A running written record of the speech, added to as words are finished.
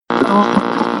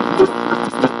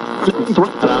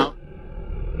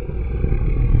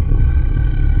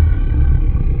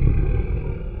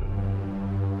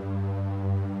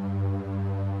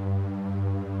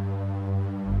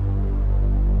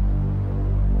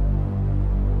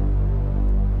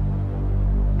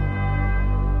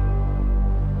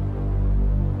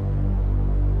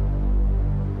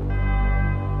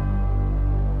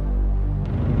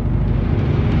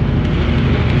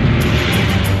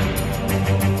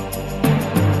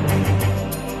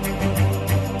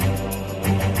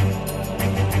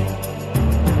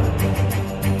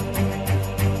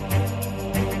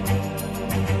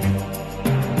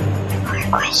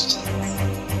Questions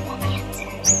and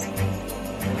answers.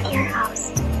 Your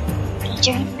host,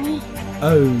 Adrian Lee.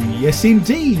 Oh, yes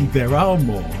indeed, there are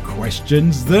more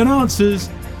questions than answers.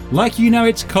 Like you know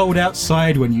it's cold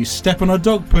outside when you step on a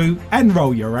dog poo and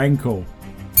roll your ankle.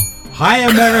 Hi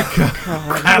America!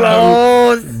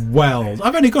 Hello! Well,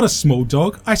 I've only got a small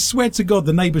dog. I swear to God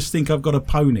the neighbours think I've got a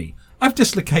pony. I've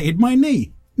dislocated my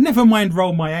knee. Never mind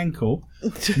roll my ankle.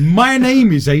 My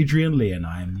name is Adrian Lee and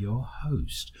I am your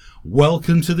host.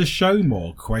 Welcome to the show,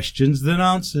 More Questions Than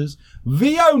Answers,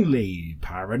 the only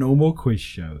paranormal quiz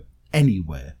show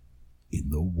anywhere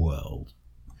in the world.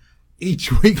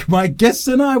 Each week my guests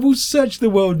and I will search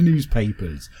the world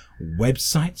newspapers,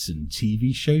 websites and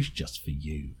TV shows just for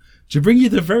you, to bring you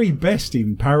the very best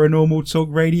in paranormal talk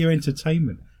radio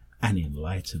entertainment and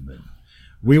enlightenment.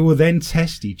 We will then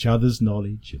test each other's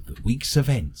knowledge of the week's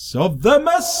events of the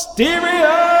mysterious,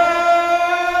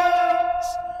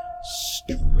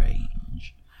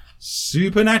 strange,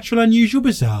 supernatural, unusual,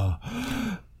 bizarre,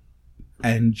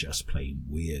 and just plain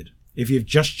weird. If you've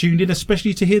just tuned in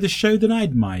especially to hear the show, then I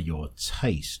admire your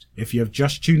taste. If you have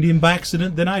just tuned in by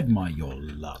accident, then I admire your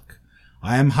luck.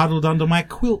 I am huddled under my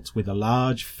quilt with a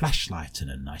large flashlight and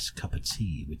a nice cup of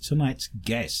tea with tonight's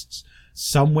guests,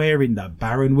 somewhere in the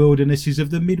barren wildernesses of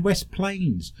the Midwest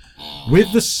Plains,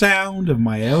 with the sound of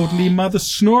my elderly mother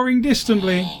snoring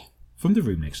distantly from the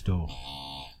room next door.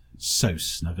 So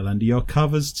snuggle under your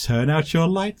covers, turn out your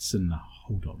lights and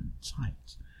hold on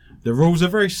tight. The rules are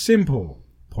very simple.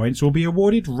 Points will be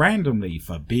awarded randomly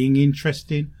for being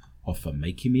interesting or for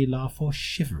making me laugh or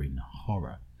shiver in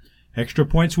horror. Extra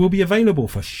points will be available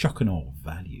for shock and awe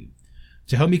value.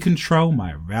 To help me control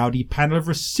my rowdy panel of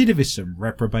recidivists and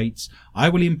reprobates, I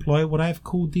will employ what I have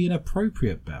called the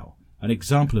inappropriate bell. An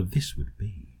example of this would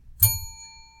be: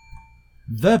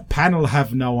 the panel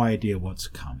have no idea what's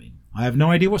coming. I have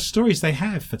no idea what stories they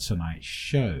have for tonight's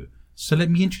show. So let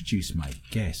me introduce my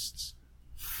guests.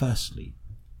 Firstly,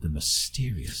 the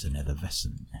mysterious and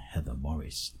effervescent Heather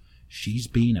Morris. She's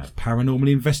been a paranormal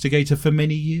investigator for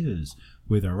many years,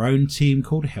 with her own team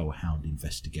called Hellhound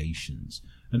Investigations,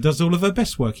 and does all of her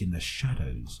best work in the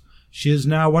shadows. She is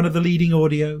now one of the leading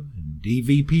audio and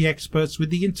DVP experts with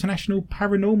the International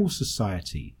Paranormal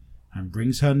Society, and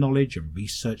brings her knowledge and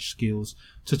research skills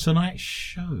to tonight's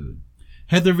show.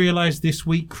 Heather realised this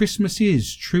week Christmas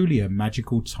is truly a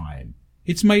magical time.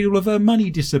 It's made all of her money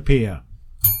disappear.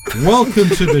 Welcome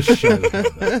to the show,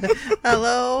 Heather.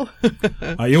 Hello.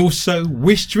 I also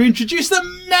wish to introduce the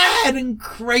mad and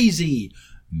crazy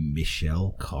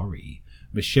Michelle Corrie.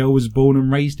 Michelle was born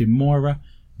and raised in Moira,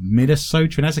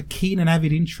 Minnesota, and has a keen and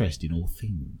avid interest in all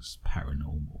things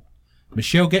paranormal.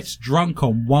 Michelle gets drunk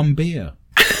on one beer.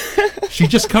 She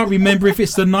just can't remember if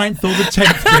it's the 9th or the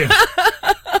 10th beer.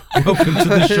 Welcome to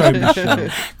the show, Michelle.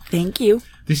 Thank you.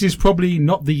 This is probably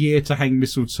not the year to hang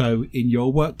mistletoe in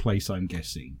your workplace, I'm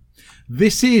guessing.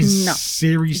 This is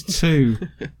Series 2,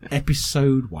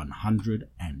 Episode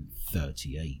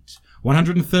 138.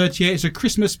 138 is a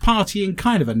Christmas party and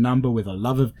kind of a number with a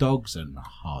love of dogs and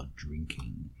hard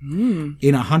drinking.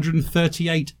 In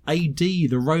 138 AD,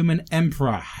 the Roman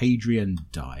Emperor Hadrian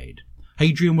died.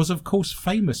 Hadrian was, of course,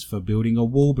 famous for building a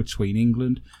wall between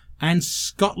England and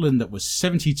Scotland that was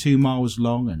 72 miles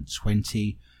long and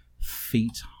 20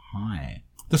 feet high.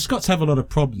 The Scots have a lot of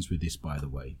problems with this, by the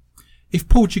way. If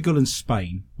Portugal and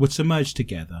Spain were to merge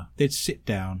together, they'd sit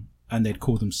down and they'd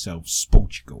call themselves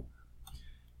Sportugal.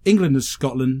 England and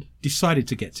Scotland decided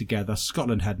to get together.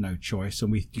 Scotland had no choice,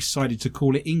 and we decided to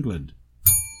call it England.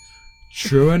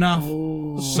 True enough.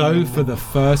 So for the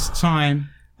first time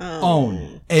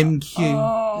on MQ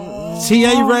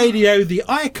TA Radio, the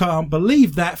I Can't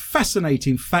Believe That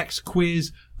fascinating facts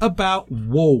quiz about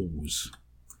walls.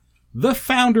 The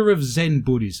founder of Zen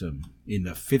Buddhism in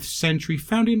the 5th century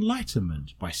found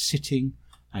enlightenment by sitting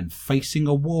and facing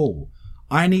a wall.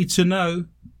 I need to know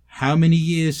how many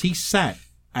years he sat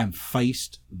and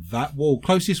faced that wall.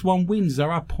 Closest one wins.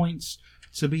 There are points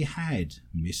to be had,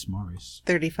 Miss Morris.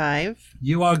 35.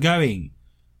 You are going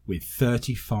with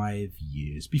 35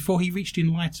 years before he reached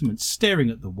enlightenment, staring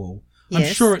at the wall. Yes.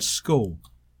 I'm sure at school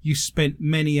you spent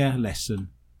many a lesson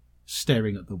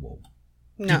staring at the wall.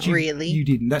 Not really. You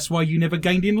didn't. That's why you never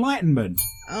gained enlightenment.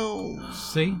 Oh.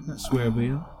 See, that's where we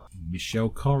are. Michelle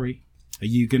Corrie, are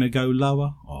you going to go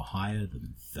lower or higher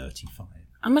than 35?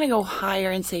 I'm going to go higher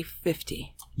and say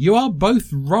 50. You are both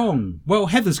wrong. Well,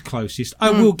 Heather's closest. I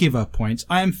will give her points.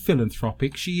 I am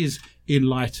philanthropic. She is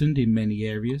enlightened in many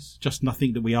areas. Just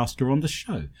nothing that we asked her on the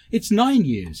show. It's 9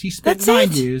 years. He spent That's 9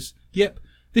 it? years. Yep.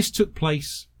 This took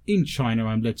place in China,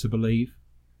 I'm led to believe.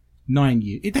 9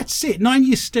 years. That's it. 9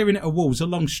 years staring at a wall is a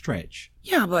long stretch.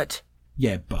 Yeah, but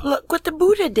Yeah, but... look what the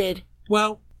Buddha did.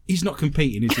 Well, he's not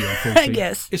competing, is he, unfortunately? I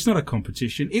guess. It's not a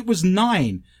competition. It was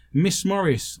 9. Miss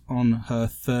Morris, on her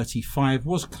 35,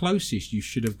 was closest. You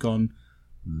should have gone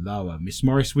lower. Miss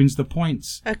Morris wins the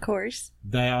points. Of course.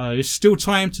 There's still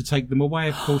time to take them away.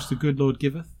 Of course, the good Lord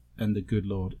giveth, and the good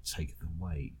Lord taketh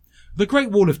away. The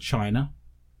Great Wall of China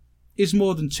is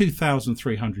more than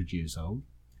 2,300 years old.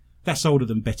 That's older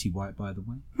than Betty White, by the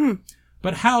way.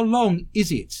 But how long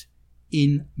is it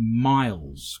in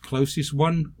miles? Closest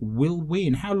one will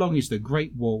win. How long is the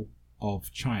Great Wall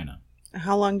of China?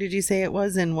 How long did you say it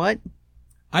was and what?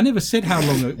 I never said how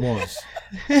long it was.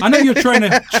 I know you're trying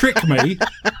to trick me.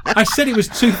 I said it was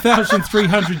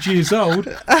 2,300 years old.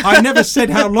 I never said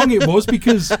how long it was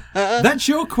because that's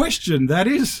your question. That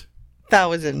is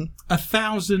 1,000.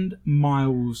 1,000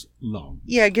 miles long.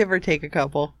 Yeah, give or take a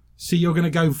couple. So you're going to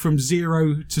go from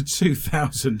 0 to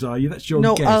 2,000, are you? That's your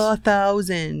No, guess.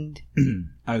 1,000.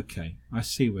 Okay, I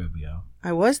see where we are.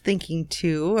 I was thinking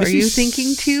 2. Are This you is-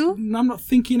 thinking 2? I'm not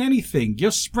thinking anything.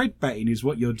 You're spread betting is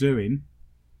what you're doing.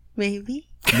 Maybe.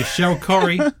 Michelle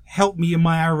Corrie, help me in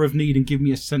my hour of need and give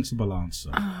me a sensible answer.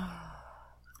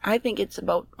 I think it's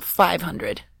about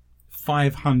 500.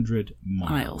 500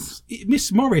 miles. Miles.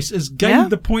 Miss Morris has gained Yeah?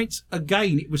 the points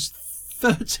again. It was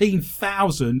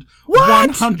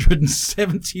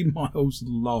 13,170 miles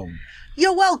long.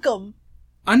 You're welcome.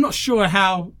 I'm not sure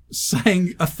how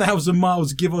saying 1,000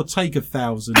 miles, give or take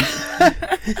 1,000.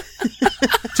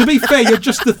 To be fair, you're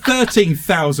just the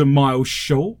 13,000 miles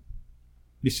short.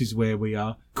 This is where we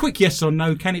are. Quick yes or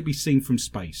no, can it be seen from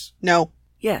space? No.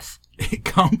 Yes. It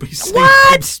can't be seen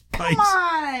What? from space. Come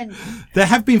on. There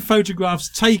have been photographs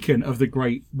taken of the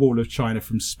Great Wall of China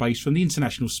from space, from the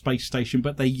International Space Station,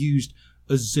 but they used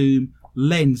a zoom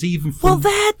lens, even from... Well,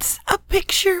 that's a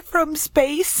picture from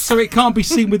space. So it can't be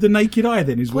seen with the naked eye,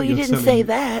 then, is Well, what you you're didn't telling say me.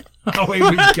 that. Oh,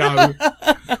 here we go.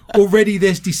 Already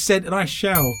there's dissent, and I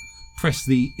shall press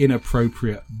the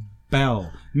inappropriate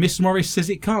bell. Miss Morris says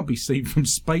it can't be seen from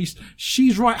space.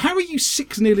 She's right. How are you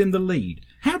 6-0 in the lead?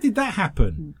 How did that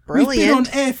happen? We've been Brilliant.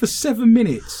 on air for 7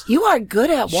 minutes. You are good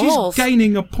at walls. She's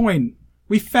gaining a point.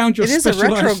 We found your It is a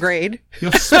specialised... retrograde.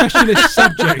 Your specialist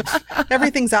subject.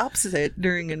 Everything's opposite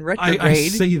during in retrograde. I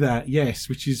see that, yes,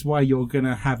 which is why you're going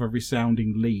to have a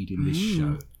resounding lead in this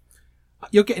show.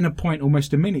 You're getting a point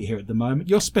almost a minute here at the moment.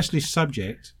 Your specialist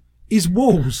subject is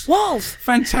walls. Walls.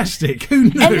 Fantastic. Who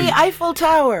knew? And the Eiffel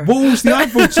Tower. Walls, the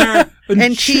Eiffel Tower, and,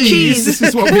 And cheese. cheese. This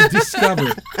is what we've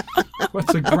discovered.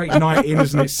 What's a great night in,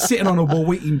 isn't it? Sitting on a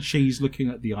wall eating cheese looking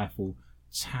at the Eiffel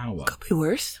Tower. Could be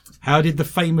worse. How did the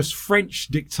famous French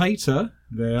dictator,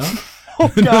 there, Oh,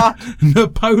 God.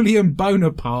 Napoleon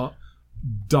Bonaparte,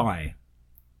 die?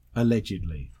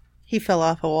 Allegedly. He fell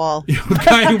off a wall. You're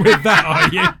going with that, are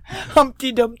you?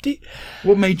 Humpty Dumpty.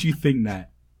 What made you think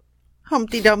that?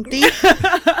 Humpty Dumpty.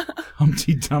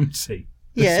 Humpty Dumpty.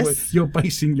 Yes. What you're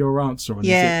basing your answer on.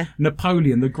 Yeah. Is it?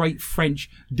 Napoleon, the great French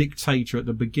dictator at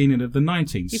the beginning of the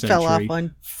 19th He century, fell off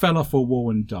one. fell off a wall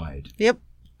and died. Yep.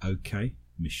 Okay,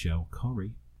 Michelle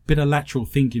Corrie. Bit of lateral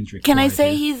thinking's required. Can I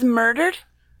say here. he's murdered?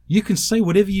 You can say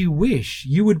whatever you wish.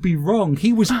 You would be wrong.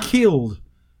 He was killed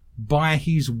by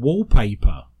his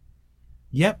wallpaper.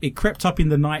 Yep, it crept up in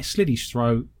the night, slit his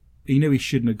throat. He knew he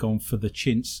shouldn't have gone for the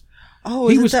chintz. Oh,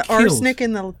 He is was it the killed. arsenic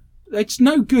in the It's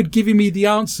no good giving me the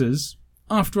answers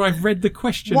after I've read the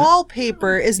question.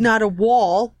 wallpaper? Is not a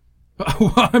wall.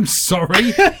 Oh, I'm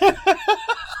sorry.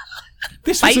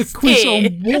 This was a quiz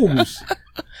Feisty. on walls.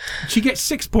 She gets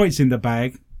 6 points in the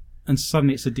bag, and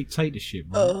suddenly it's a dictatorship.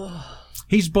 Right?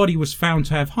 His body was found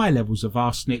to have high levels of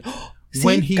arsenic See?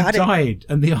 when he Got it. died,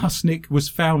 and the arsenic was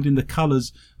found in the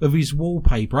colours of his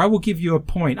wallpaper. I will give you a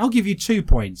point. I'll give you 2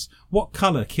 points. What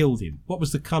colour killed him? What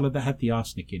was the colour that had the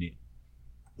arsenic in it?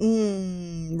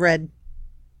 Red.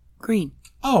 Green.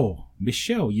 Oh,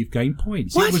 Michelle, you've gained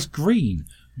points. What? It was green.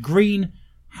 Green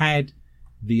had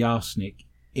the arsenic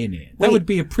in it. That Wait. would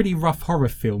be a pretty rough horror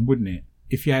film, wouldn't it?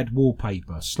 If you had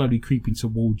wallpaper slowly creeping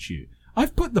towards you.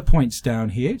 I've put the points down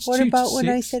here. It's What 2 about to when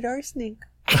I 6. said arsenic?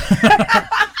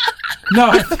 No,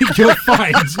 I think you're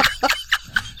fine.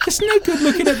 It's no good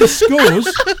looking at the scores.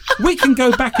 We can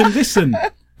go back and listen.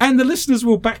 And the listeners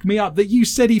will back me up that you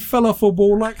said he fell off a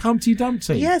wall like Humpty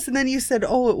Dumpty. Yes, and then you said,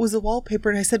 oh, it was the wallpaper.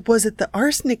 And I said, was it the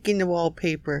arsenic in the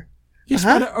wallpaper? Yes,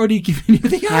 but I've already given you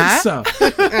the answer.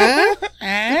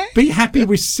 Be happy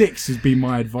with 6 has been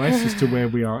my advice as to where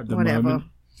we are at the moment.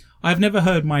 I've never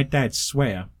heard my dad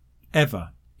swear,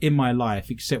 ever, in my life,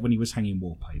 except when he was hanging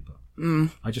wallpaper.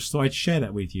 I just thought I'd share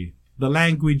that with you. The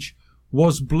language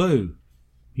was blue.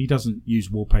 He doesn't use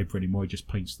wallpaper anymore, he just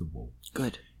paints the wall.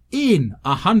 Good. In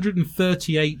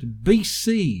 138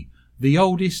 BC, the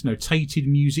oldest notated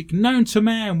music known to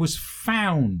man was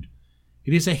found.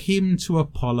 It is a hymn to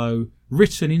Apollo,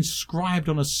 written, inscribed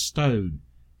on a stone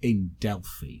in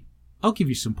Delphi. I'll give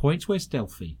you some points. Where's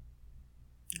Delphi?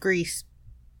 Greece.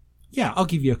 Yeah, I'll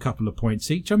give you a couple of points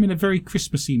each. I'm in a very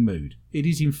Christmassy mood. It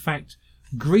is, in fact,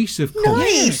 Greece, of course.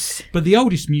 Nice. But the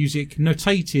oldest music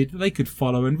notated that they could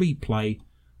follow and replay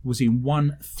was in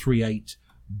 138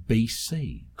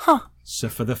 BC. Huh. So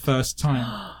for the first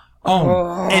time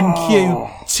on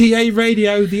MQTA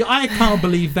Radio, the I Can't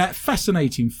Believe That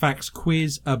Fascinating Facts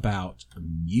quiz about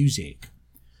music.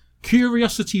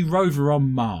 Curiosity rover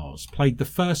on Mars played the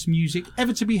first music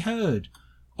ever to be heard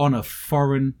on a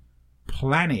foreign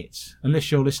planet,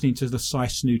 unless you're listening to the Cy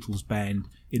Snootles band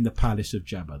in the Palace of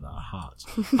Jabba the Hutt.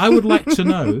 I would like to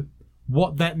know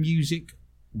what that music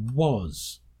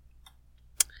was.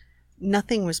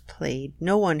 Nothing was played.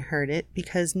 No one heard it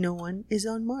because no one is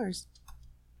on Mars.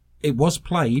 It was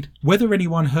played. Whether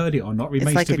anyone heard it or not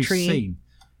remains like to a be tree. seen.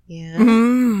 Yeah.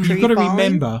 You've got to falling?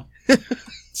 remember,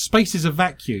 space is a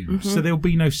vacuum, so there'll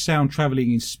be no sound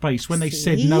travelling in space. When they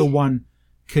said See? no one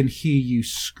can hear you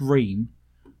scream,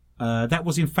 that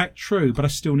was in fact true, but I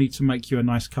still need to make you a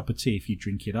nice cup of tea if you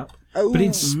drink it up. Oh. But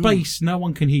in space, no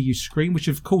one can hear you scream, which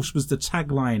of course was the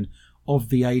tagline of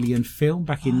the Alien film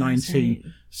back in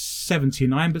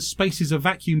 1979. But space is a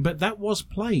vacuum, but that was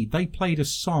played. They played a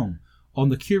song on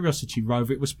the Curiosity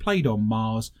rover. It was played on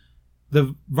Mars.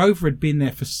 The rover had been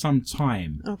there for some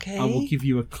time. Okay. I will give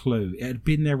you a clue. It had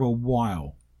been there a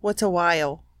while. What's a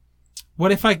while?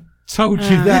 What if I told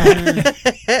you that?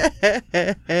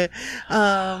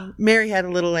 Mary had a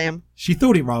little lamb. She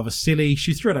thought it rather silly.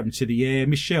 She threw it up into the air.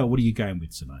 Michelle, what are you going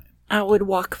with tonight? I would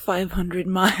walk 500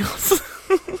 miles.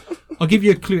 I'll give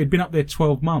you a clue. It'd been up there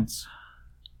 12 months.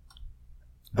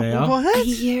 There. A What?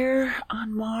 year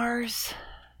on Mars.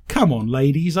 Come on,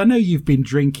 ladies. I know you've been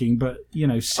drinking, but,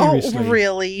 seriously. Oh,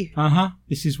 really? Uh-huh.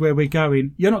 This is where we're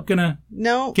going. You're not going to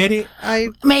No. get it?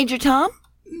 Major Tom?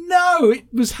 No, it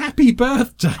was Happy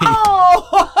Birthday.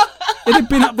 Oh! It had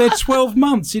been up there 12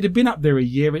 months. It had been up there a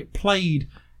year. It played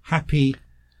Happy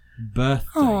Birthday.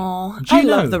 Oh, Do you I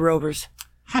love know, the Rovers.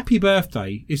 Happy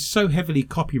Birthday is so heavily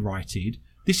copyrighted.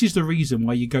 This is the reason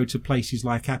why you go to places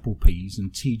like Applebee's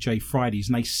and TJ Fridays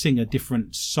and they sing a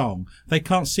different song. They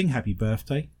can't sing Happy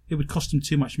Birthday. It would cost them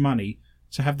too much money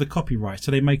to have the copyright,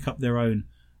 so they make up their own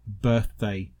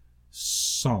birthday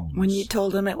songs. When you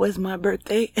told him it was my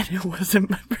birthday, and it wasn't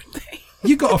my birthday.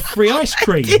 You got a free ice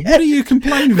cream. What are you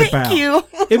complaining about? Thank you.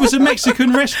 It was a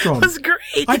Mexican restaurant. It was great.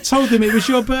 I told them it was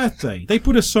your birthday. They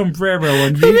put a sombrero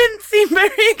on They you. didn't seem very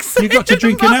excited. You got to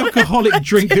drink an about it. alcoholic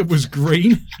drink that was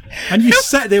green, and you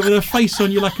sat there with a face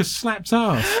on you like a slapped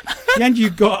ass. And you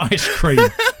got ice cream.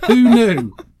 Who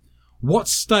knew? What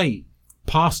state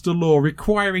passed a law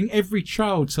requiring every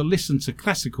child to listen to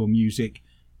classical music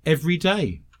every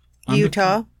day?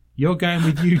 Utah. You're going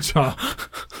with Utah.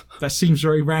 That seems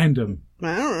very random.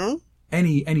 I don't know.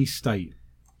 Any state.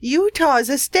 Utah is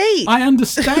a state. I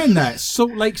understand that.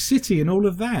 Salt Lake City and all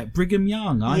of that. Brigham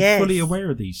Young. I'm Yes. fully aware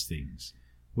of these things.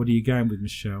 What are you going with,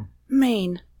 Michelle?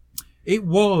 Maine. It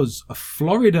was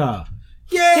Florida.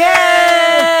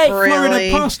 Yay! Florida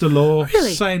Really? passed a law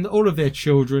Really? saying that all of their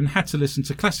children had to listen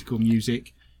to classical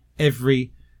music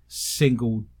every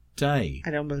single day.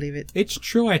 I don't believe it. It's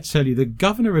true, I tell you. The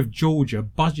governor of Georgia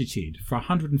budgeted for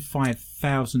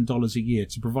 $105,000 a year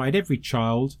to provide every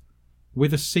child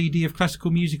with a CD of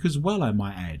classical music as well, I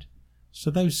might add.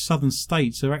 So those southern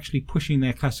states are actually pushing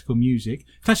their classical music.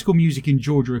 Classical music in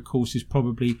Georgia, of course, is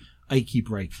probably achy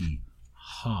breaky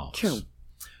heart. True.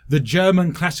 The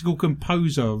German classical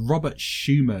composer Robert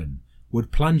Schumann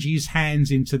would plunge his hands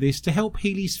into this to help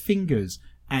heal his fingers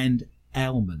and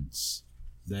ailments.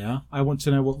 There, I want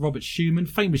to know what Robert Schumann,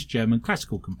 famous German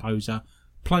classical composer,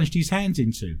 plunged his hands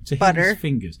into to heal Butter. his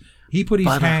fingers. He put his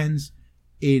Butter. hands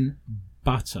in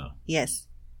butter. Yes.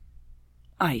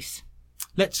 Ice.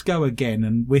 Let's go again,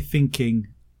 and we're thinking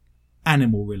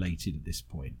animal related at this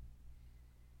point.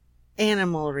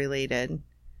 Animal related.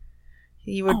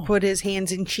 He would put his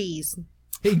hands in cheese.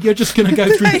 You're just going to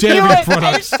go through dairy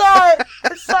products. I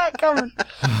saw it coming.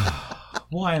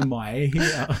 Why am I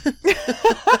here?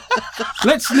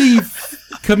 Let's leave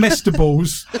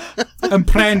comestibles and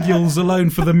prandials alone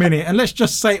for the minute, and let's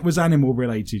just say it was animal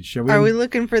related, shall we? Are we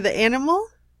looking for the animal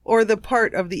or the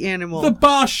part of the animal? The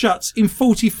bar shuts in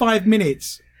 45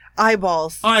 minutes.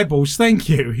 Eyeballs. Eyeballs, thank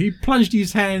you. He plunged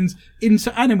his hands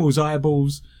into animals'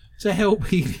 eyeballs to help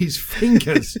heal his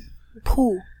fingers.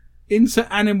 Poo.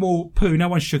 Into animal poo. No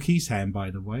one shook his hand,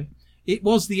 by the way. It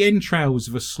was the entrails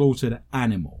of a slaughtered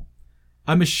animal.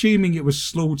 I'm assuming it was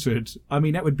slaughtered. I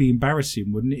mean, that would be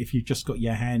embarrassing, wouldn't it, if you just got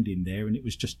your hand in there and it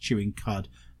was just chewing cud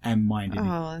and minding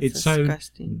its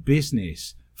disgusting. own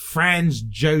business. Franz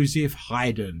Joseph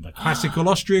Haydn, the classical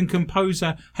Austrian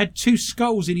composer, had 2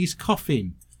 skulls in his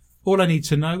coffin. All I need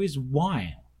to know is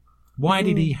why. Why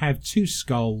did he have 2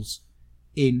 skulls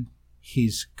in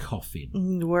his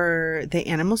coffin? Were they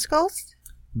animal skulls?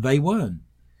 They weren't.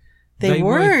 They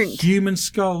weren't. Were human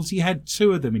skulls. He had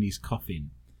 2 of them in his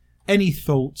coffin. Any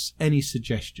thoughts, any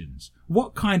suggestions?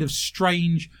 What kind of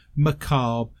strange,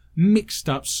 macabre, mixed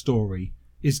up story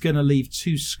is going to leave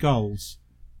 2 skulls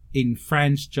in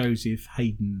Franz Joseph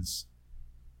Haydn's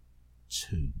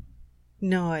tomb?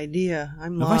 No idea.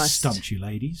 I'm Have lost. I stumped you,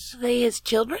 ladies? Are they his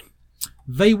children?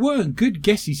 They weren't. Good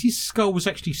guesses. His skull was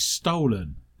actually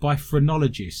stolen by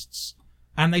phrenologists,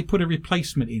 and they put a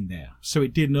replacement in there, so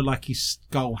it didn't look like his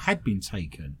skull had been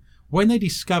taken. When they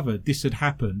discovered this had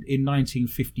happened in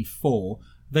 1954,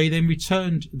 they then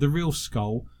returned the real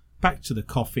skull back to the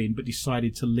coffin, but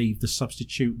decided to leave the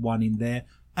substitute one in there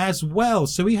as well.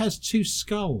 So he has 2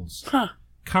 skulls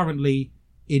currently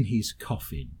in his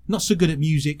coffin. Not so good at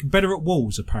music, better at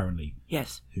walls, apparently.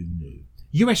 Yes. Who knew?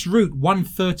 US Route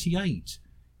 138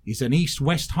 is an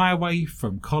east-west highway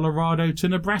from Colorado to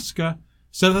Nebraska.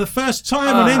 So for the first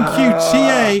time on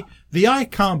MQTA, the I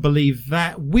can't believe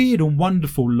that weird and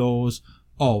wonderful laws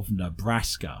of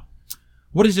Nebraska.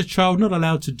 What is a child not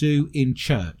allowed to do in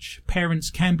church? Parents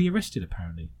can be arrested,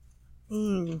 apparently.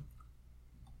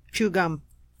 Chew gum.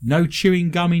 No chewing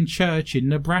gum in church in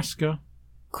Nebraska.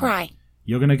 Cry.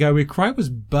 You're going to go with cry was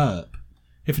burp.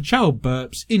 If a child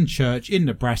burps in church in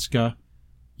Nebraska,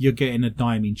 you're getting a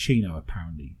dime in Chino,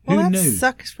 apparently. Well, Who that knew?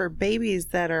 sucks for babies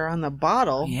that are on the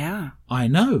bottle. Yeah. I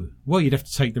know. Well, you'd have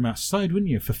to take them outside, wouldn't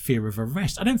you, for fear of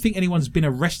arrest. I don't think anyone's been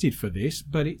arrested for this,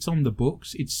 but it's on the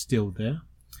books. It's still there.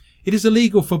 It is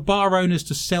illegal for bar owners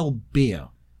to sell beer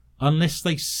unless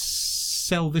they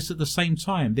sell this at the same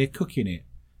time. They're cooking it.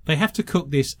 They have to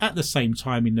cook this at the same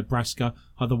time in Nebraska,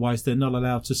 otherwise they're not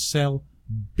allowed to sell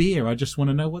beer. I just want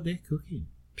to know what they're cooking.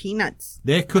 Peanuts.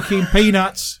 They're cooking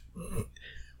peanuts.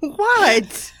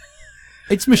 What?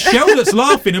 It's Michelle that's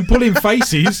laughing and pulling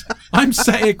faces. I'm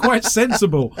sat here quite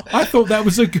sensible. I thought that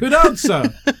was a good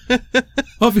answer.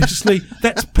 Obviously,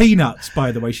 that's peanuts,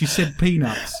 by the way. She said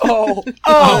peanuts. Oh.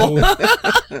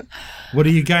 What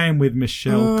are you going with,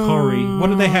 Michelle? Corey? What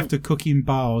do they have to cook in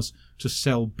bars to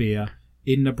sell beer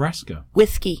in Nebraska?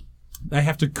 Whiskey. They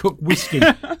have to cook whiskey.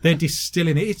 They're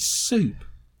distilling it. It's soup.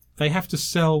 They have to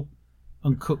sell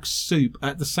and cook soup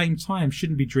at the same time.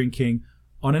 Shouldn't be drinking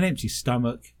on an empty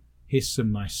stomach. Here's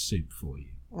some nice soup for you.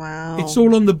 Wow. It's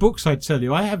all on the books, I tell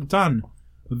you. I have done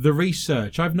the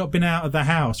research. I've not been out of the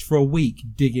house for a week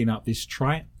digging up this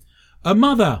trite. A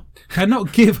mother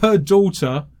cannot give her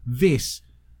daughter this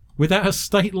without a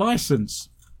state license.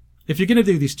 If you're going to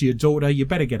do this to your daughter, you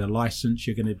better get a license.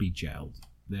 You're going to be jailed.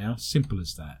 Now, simple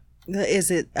as that.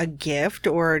 Is it a gift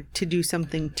or to do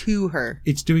something to her?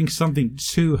 It's doing something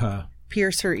to her.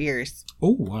 Pierce her ears.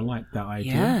 Oh, I like that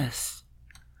idea. Yes.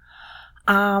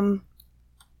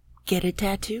 Get a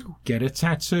tattoo. Get a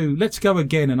tattoo. Let's go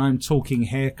again, and I'm talking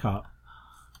haircut.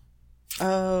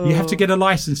 Oh. You have to get a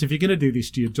license if you're going to do this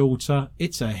to your daughter.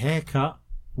 It's a haircut.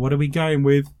 What are we going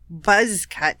with? Buzz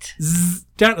cut. Zzz,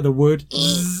 down to the wood.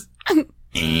 Zzz.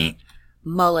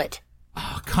 Mullet.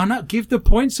 Oh, cannot give the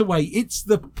points away. It's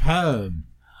the perm.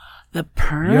 The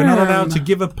perm. You're not allowed to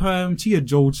give a perm to your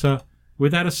daughter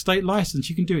without a state license.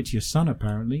 You can do it to your son,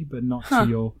 apparently, but not to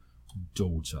your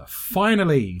daughter.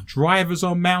 Finally, drivers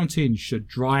on mountains should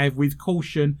drive with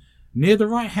caution near the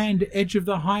right-hand edge of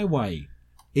the highway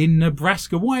in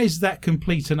Nebraska. Why is that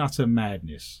complete and utter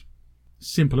madness?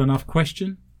 Simple enough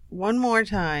question. One more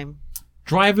time.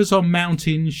 Drivers on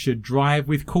mountains should drive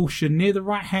with caution near the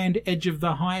right-hand edge of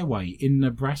the highway in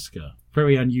Nebraska.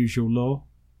 Very unusual law.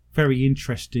 Very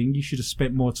interesting. You should have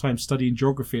spent more time studying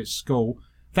geography at school.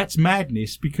 That's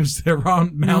madness because there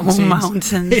aren't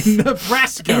mountains in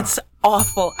Nebraska. It's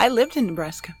awful. I lived in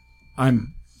Nebraska.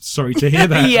 I'm sorry to hear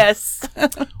that. Yes.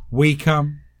 We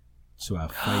come to our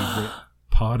favourite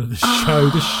part of the show,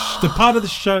 the part of the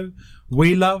show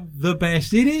we love the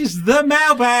best. It is the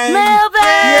mailbag.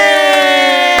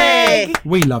 Mailbag!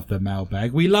 We love the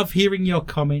mailbag. We love hearing your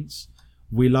comments.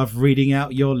 We love reading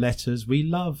out your letters. We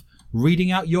love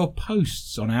reading out your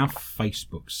posts on our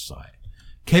Facebook site.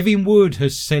 Kevin Wood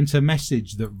has sent a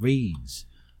message that reads,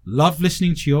 "Love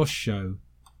listening to your show.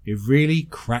 It really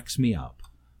cracks me up.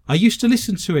 I used to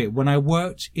listen to it when I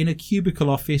worked in a cubicle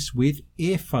office with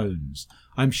earphones.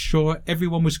 I'm sure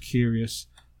everyone was curious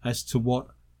as to what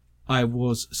I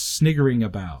was sniggering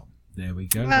about." There we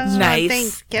go. Oh, Nice.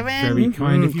 Thanks, Kevin. Very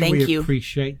kind of you. Thank We you.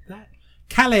 appreciate that.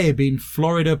 Caleb in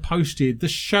Florida posted, "The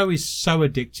show is so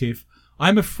addictive.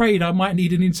 I'm afraid I might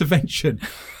need an intervention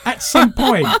at some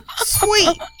point."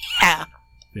 Sweet. Yeah.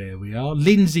 There we are.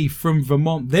 Lindsay from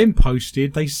Vermont then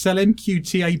posted, "They sell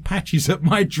MQTA patches at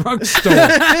my drugstore."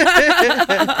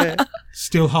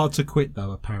 Still hard to quit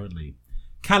though, apparently.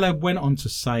 Caleb went on to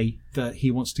say that he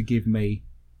wants to give me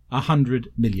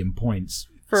 100 million points.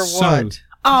 For So, what?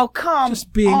 Oh, come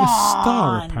just being on. a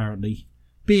star, apparently.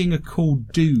 Being a cool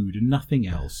dude and nothing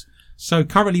else. So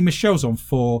currently Michelle's on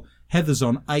 4, Heather's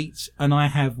on 8, and I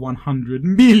have 100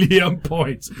 million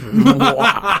points.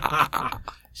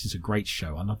 This is a great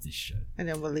show. I love this show. I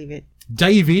don't believe it.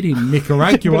 David in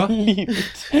Nicaragua.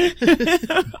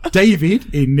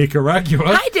 David in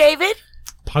Nicaragua Hi, David.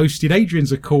 posted,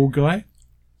 "Adrian's a cool guy.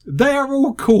 They are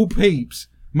all cool peeps.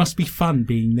 Must be fun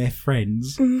being their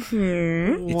friends."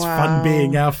 It's fun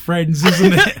being our friends,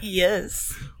 isn't it?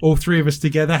 Yes. All three of us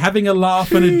together, having a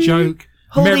laugh and a joke.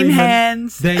 Holding merriment.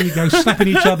 hands. There you go, slapping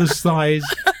each other's thighs,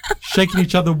 shaking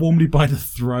each other warmly by the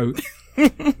throat.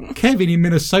 Kevin in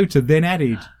Minnesota then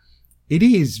added, "It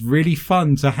is really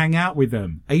fun to hang out with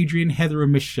them. Adrian, Heather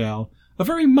and Michelle are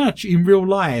very much in real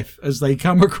life as they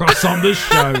come across on the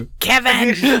show.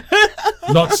 Kevin.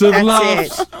 Lots of That's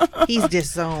laughs." it. He's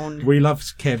disowned. We love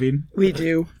Kevin. We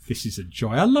do. This is a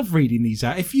joy. I love reading these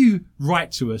out. If you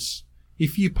write to us,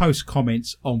 if you post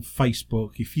comments on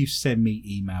Facebook, if you send me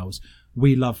emails,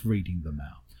 we love reading them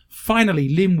out. Finally,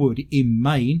 Linwood in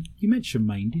Maine. You mentioned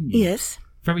Maine, didn't you? Yes.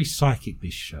 Very psychic,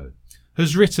 this show.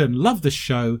 Has written, "Love the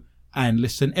show and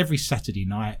listen every Saturday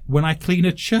night when I clean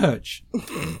a church."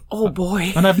 Oh,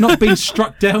 boy. And I've not been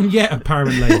struck down yet,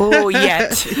 apparently. Oh,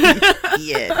 yet.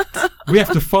 Yeah. We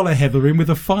have to follow Heather in with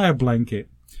a fire blanket.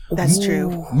 That's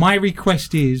true. My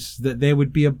request is that there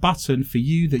would be a button for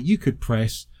you that you could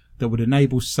press that would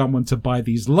enable someone to buy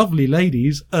these lovely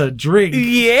ladies a drink.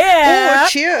 Yeah. Oh,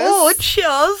 cheers. Oh,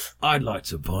 cheers. I'd like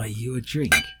to buy you a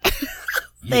drink.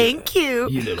 Thank you.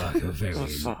 You look like a very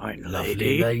Fine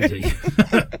lovely lady.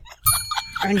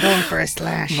 I'm going for a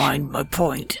slash. Mind my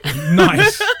point.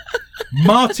 Nice.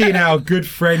 Martin, our good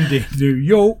friend in New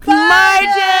York, Martin!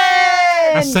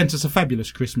 has sent us a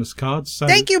fabulous Christmas card. So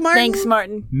Thank you, Martin. Thanks,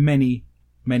 Martin. many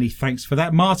thanks for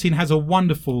that. Martin has a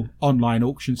wonderful online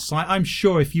auction site. I'm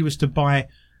sure if you was to buy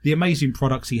the amazing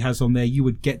products he has on there, you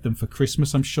would get them for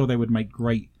Christmas. I'm sure they would make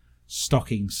great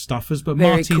stocking stuffers. But Very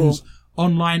Martin's cool.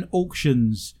 online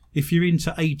auctions, if you're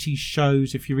into 80s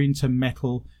shows, if you're into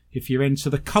metal, if you're into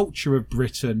the culture of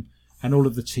Britain and all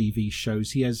of the TV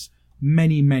shows, he has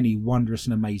many wondrous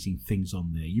and amazing things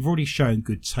on there. You've already shown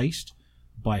good taste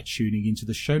by tuning into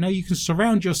the show. Now you can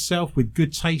surround yourself with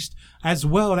good taste as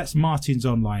well. That's Martin's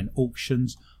online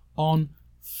auctions on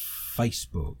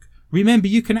Facebook. Remember,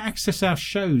 you can access our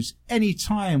shows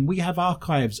anytime. We have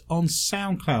archives on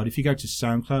SoundCloud. If you go to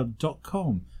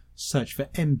soundcloud.com, search for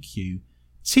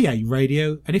MQTA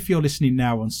Radio. And if you're listening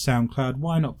now on SoundCloud,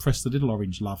 why not press the little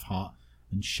orange love heart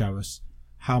and show us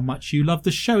how much you love the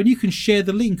show. And you can share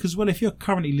the link as well if you're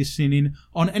currently listening in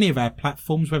on any of our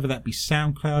platforms, whether that be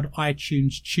SoundCloud,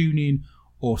 iTunes, TuneIn,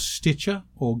 or Stitcher,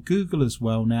 or Google as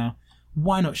well now.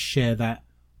 Why not share that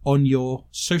on your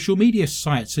social media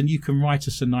sites? And you can write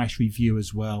us a nice review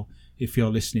as well if you're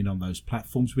listening on those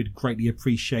platforms. We'd greatly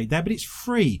appreciate that. But it's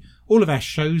free. All of our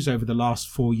shows over the last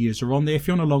 4 years are on there. If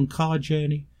you're on a long car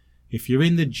journey, if you're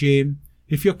in the gym,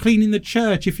 if you're cleaning the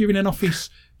church, if you're in an office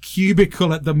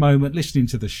cubicle at the moment listening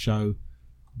to the show,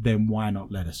 then why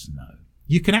not let us know?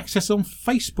 You can access on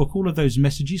Facebook. All of those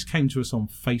messages came to us on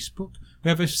Facebook. We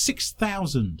have over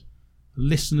 6,000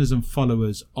 listeners and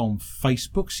followers on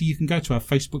Facebook, so you can go to our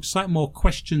Facebook site. More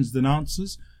questions than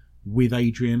answers with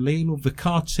Adrian Lee. All of the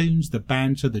cartoons, the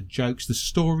banter, the jokes, the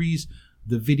stories,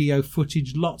 the video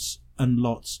footage, lots and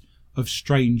lots of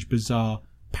strange, bizarre,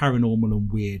 paranormal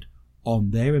and weird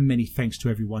on there. And many thanks to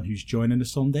everyone who's joining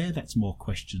us on there. That's More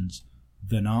Questions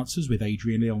Than Answers with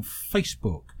Adrian Lee on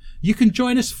Facebook. You can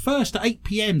join us first at 8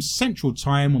 p.m. Central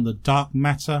Time on the Dark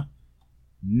Matter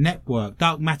network,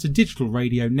 Dark Matter Digital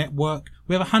Radio Network.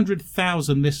 We have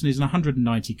 100,000 listeners in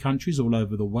 190 countries all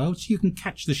over the world, so you can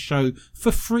catch the show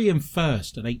for free and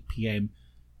first at 8 p.m.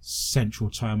 Central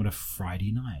Time on a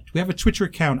Friday night. We have a Twitter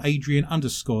account,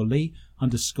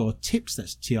 Adrian_Lee_tips,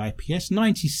 that's TIPS,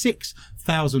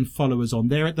 96,000 followers on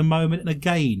there at the moment. And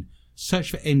again,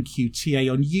 search for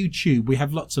MQTA on YouTube. We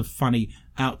have lots of funny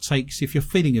outtakes. If you're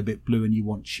feeling a bit blue and you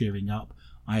want cheering up,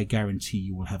 I guarantee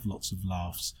you will have lots of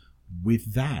laughs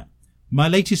with that. My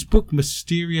latest book,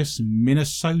 Mysterious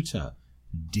Minnesota,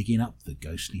 Digging Up the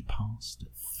Ghostly Past at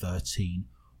 13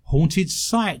 Haunted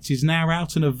Sites, is now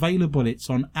out and available. It's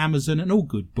on Amazon and all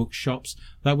good bookshops.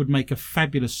 That would make a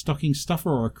fabulous stocking stuffer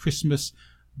or a Christmas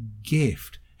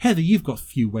gift. Heather, you've got a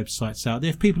few websites out there.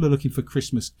 If people are looking for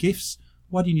Christmas gifts,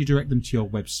 why don't you direct them to your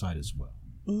website as well?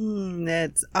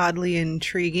 That's Oddly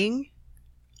Intriguing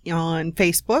on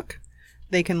Facebook.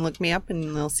 They can look me up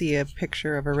and they'll see a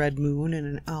picture of a red moon and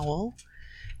an owl.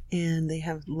 And they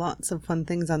have lots of fun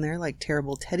things on there, like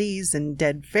terrible teddies and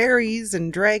dead fairies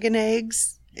and dragon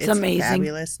eggs. It's amazing.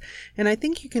 Fabulous. And I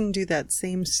think you can do that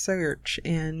same search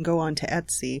and go on to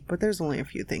Etsy, but there's only a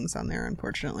few things on there,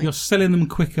 unfortunately. You're selling them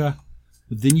quicker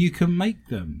than you can make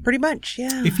them. Pretty much,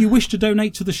 yeah. If you wish to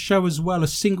donate to the show as well,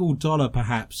 $1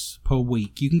 perhaps per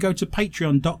week, you can go to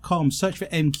patreon.com, search for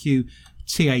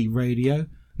MQTA Radio.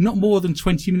 Not more than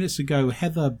 20 minutes ago,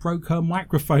 Heather broke her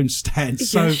microphone stand.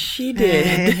 So Yes, she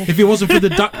did. if it wasn't for the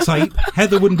duct tape,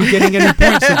 Heather wouldn't be getting any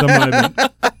points at the moment.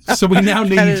 So we now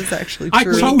need... That is actually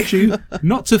true. I told you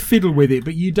not to fiddle with it,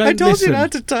 but you don't listen. I told you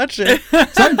not to touch it.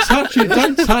 Don't touch it.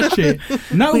 Don't touch it.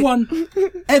 No one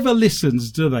ever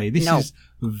listens, do they? This is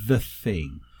the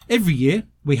thing. Every year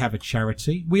we have a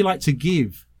charity. We like to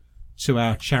give to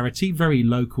our charity, very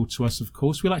local to us, of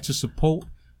course. We like to support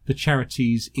the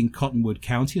charities in Cottonwood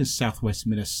County in southwest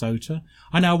Minnesota.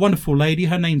 I know a wonderful lady.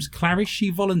 Her name's Clarice. She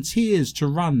volunteers to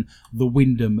run the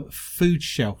Wyndham Food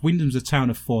Shelf. Wyndham's a town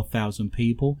of 4,000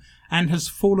 people and has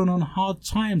fallen on hard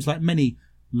times like many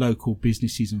local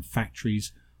businesses and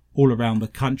factories all around the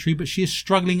country. But she is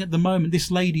struggling at the moment.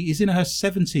 This lady is in her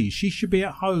 70s. She should be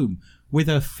at home with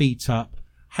her feet up,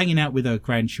 hanging out with her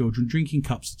grandchildren, drinking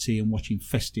cups of tea and watching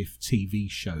festive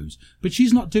TV shows. But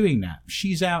she's not doing that.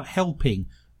 She's out helping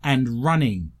and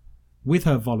running with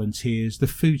her volunteers the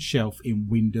food shelf in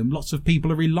Wyndham. Lots of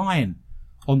people are reliant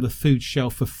on the food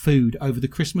shelf for food over the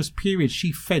Christmas period.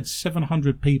 She fed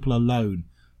 700 people alone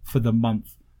for the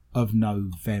month of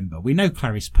November. We know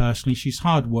Clarice personally. She's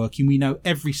hardworking. We know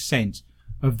every cent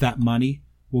of that money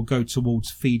will go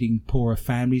towards feeding poorer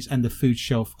families and the food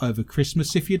shelf over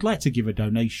Christmas. If you'd like to give a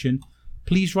donation,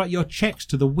 please write your checks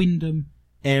to the Wyndham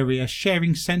Area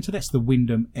Sharing Centre. That's the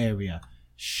Wyndham Area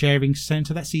Sharing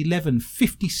Centre. That's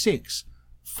 1156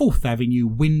 4th Avenue,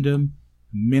 Wyndham,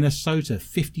 Minnesota,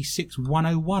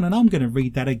 56101. And I'm going to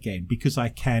read that again because I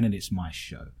can and it's my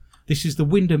show. This is the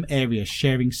Wyndham Area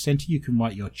Sharing Centre. You can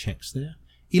write your checks there.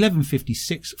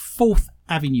 1156 4th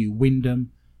Avenue,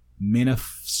 Wyndham,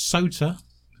 Minnesota. I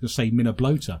was going to say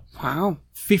Minneblota. Wow.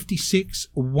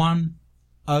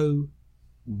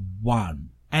 56101.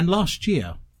 And last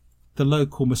year, the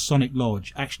local Masonic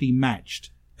Lodge actually matched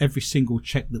every single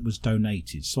check that was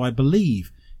donated. So I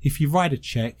believe if you write a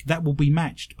check, that will be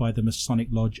matched by the Masonic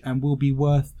Lodge and will be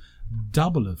worth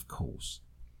double, of course.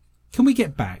 Can we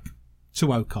get back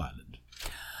to Oak Island?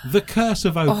 The curse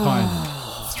of Oak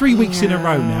Island. 3 weeks in a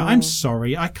row now. I'm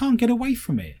sorry. I can't get away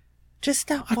from it. Just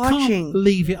stop I watching. can't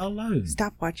leave it alone.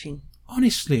 Stop watching.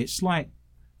 Honestly, it's like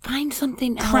Find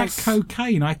something crack else.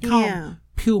 cocaine. I can't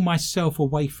peel myself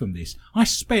away from this. I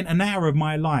spent an hour of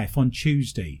my life on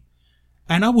Tuesday.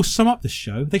 And I will sum up the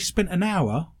show. They spent an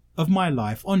hour of my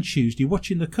life on Tuesday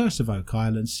watching The Curse of Oak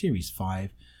Island, Series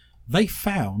 5. They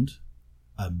found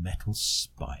a metal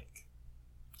spike.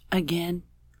 Again.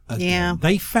 Yeah.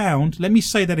 They found, let me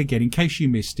say that again in case you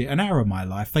missed it, an hour of my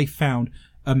life, they found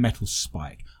a metal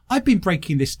spike. I've been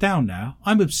breaking this down now.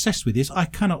 I'm obsessed with this. I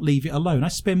cannot leave it alone. I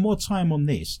spend more time on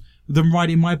this than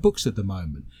writing my books at the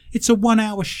moment. It's a 1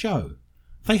 hour show.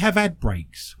 They have ad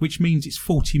breaks, which means it's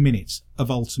 40 minutes of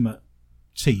ultimate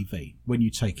TV when you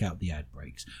take out the ad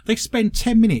breaks. They spend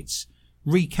 10 minutes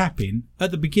recapping at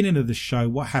the beginning of the show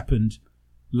what happened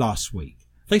last week.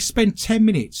 They spend 10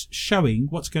 minutes showing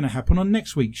what's going to happen on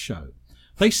next week's show.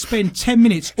 They spend 10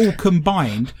 minutes all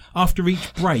combined after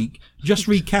each break just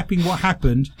recapping what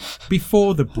happened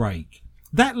before the break.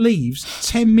 That leaves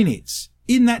 10 minutes.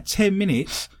 In that 10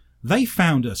 minutes, they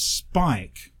found a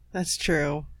spike. That's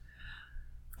true.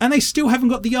 And they still haven't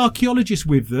got the archaeologist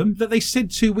with them that they said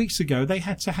 2 weeks ago they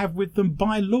had to have with them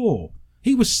by law.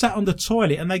 He was sat on the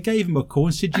toilet and they gave him a call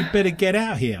and said, "You'd better get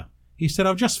out here." He said,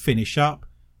 "I'll just finish up.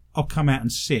 I'll come out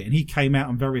and sit. And he came out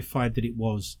and verified that it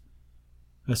was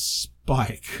a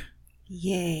spike.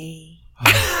 Yay.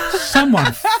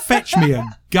 Someone fetch me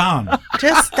a gun.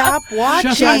 Just stop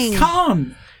watching. I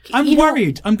can't. I'm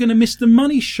worried I'm going to miss the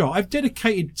money shot. I've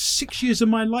dedicated 6 years of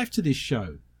my life to this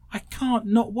show. I can't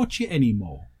not watch it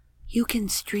anymore. You can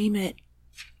stream it.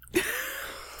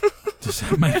 Does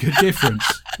that make a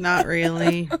difference? Not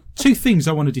really. 2 things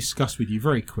I want to discuss with you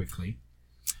very quickly.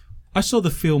 I saw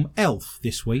the film Elf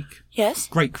this week. Yes.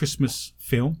 Great Christmas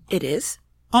film. It is.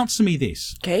 Answer me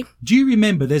this. Okay. Do you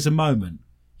remember there's a moment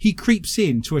he creeps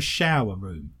into a shower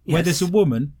room where there's a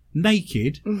woman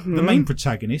naked, the main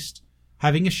protagonist,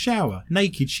 having a shower,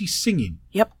 naked, she's singing.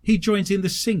 Yep. He joins in the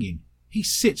singing. He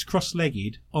sits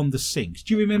cross-legged on the sink.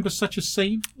 Do you remember such a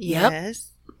scene? Yep.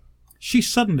 Yes. She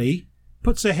suddenly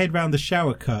puts her head round the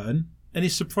shower curtain and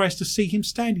is surprised to see him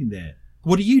standing there.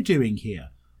 What are you doing here?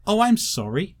 Oh, I'm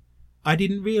sorry. I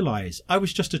didn't realise. I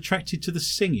was just attracted to the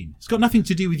singing. It's got nothing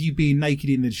to do with you being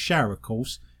naked in the shower, of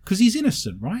course, because he's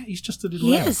innocent, right? He's just a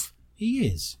little elf. He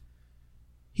is.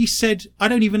 He said, I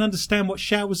don't even understand what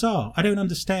showers are. I don't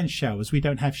understand showers. We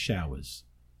don't have showers.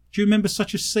 Do you remember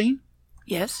such a scene?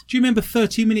 Yes. Do you remember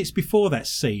 30 minutes before that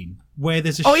scene where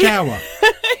there's a shower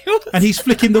Yeah. and he's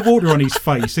flicking the water on his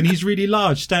face and he's really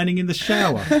large standing in the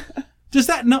shower? Does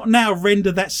that not now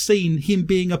render that scene him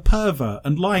being a pervert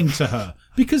and lying to her?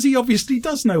 Because he obviously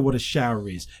does know what a shower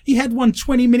is. He had one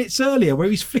 20 minutes earlier where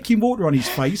he's flicking water on his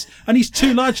face and he's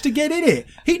too large to get in it.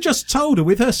 He just told her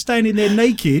with her standing there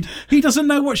naked, he doesn't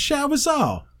know what showers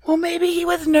are. Well, maybe he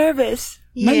was nervous.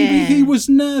 Maybe he was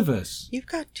nervous. You've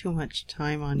got too much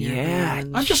time on your Yeah.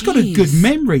 hands. I've just got a good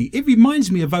memory. It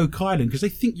reminds me of Oak Island because they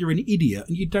think you're an idiot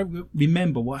and you don't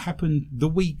remember what happened the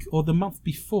week or the month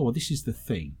before. This is the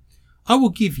thing. I will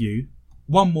give you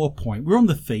one more point. We're on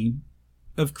the theme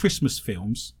of Christmas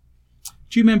films.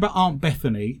 Do you remember Aunt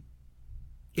Bethany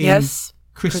in Yes.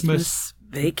 Christmas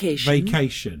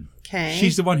Vacation. Okay.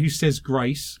 She's the one who says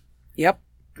grace. Yep.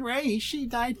 Grace, she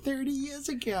died 30 years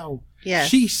ago. Yes.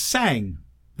 She sang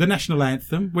the national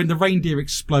anthem when the reindeer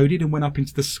exploded and went up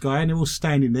into the sky and they're all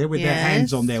standing there with their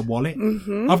hands on their wallet.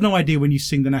 Mm-hmm. I've no idea when you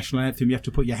sing the national anthem you have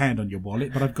to put your hand on your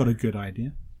wallet, but I've got a good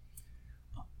idea.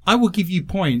 I will give you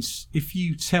points if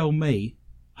you tell me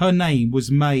her name was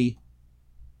Mae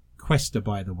Questa,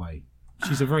 by the way.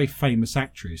 She's a very famous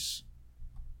actress.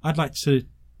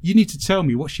 You need to tell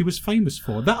me what she was famous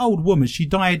for. That old woman, she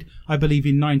died, I believe,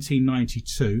 in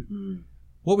 1992.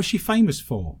 What was she famous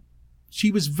for? She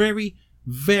was very,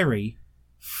 very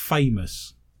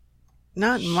famous.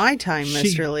 Not in my time,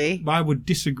 Mr. Lee. I would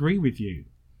disagree with you.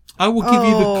 I will give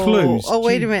you the clues. Oh,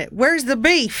 wait a minute. Where's the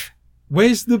beef?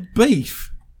 Where's the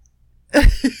beef?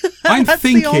 That's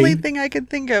the only thing I could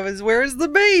think of is where's the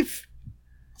beef?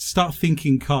 Start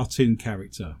thinking cartoon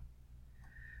character.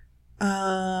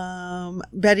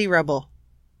 Betty Rubble.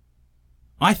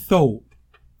 I thought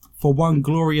for one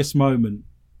glorious moment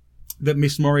that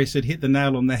Miss Morris had hit the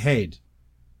nail on the head.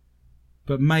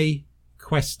 But Mae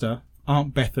Questa,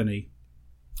 Aunt Bethany,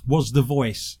 was the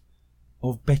voice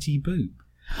of Betty Boop.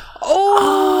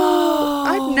 Oh!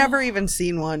 I've never even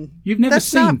seen one. You've never That's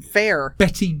seen not fair.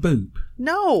 Betty Boop?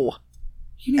 No.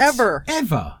 Ever.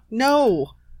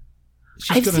 No.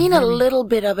 I've seen a little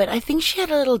bit of it. I think she had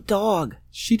a little dog.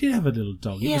 She did have a little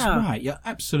dog. It was Yeah. right. You're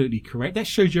absolutely correct. That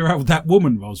shows you how old that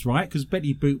woman was, right? Because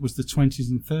Betty Boop was the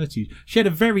 20s and 30s. She had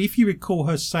a very, if you recall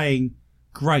her saying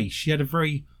grace, she had a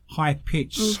very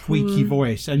high-pitched, squeaky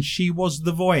voice, and she was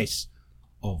the voice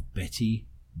of Betty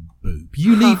Boop.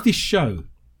 You leave this show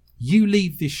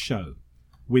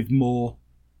with more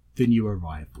than you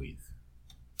arrive with.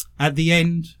 At the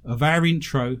end of our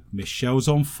intro, Michelle's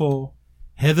on 4,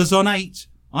 Heather's on 8.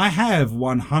 I have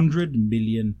 100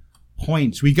 million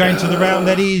points. We go into the round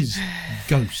that is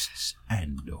ghosts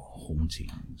and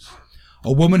hauntings.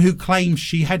 A woman who claims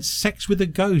she had sex with a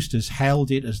ghost has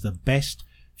hailed it as the best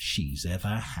she's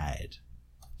ever had.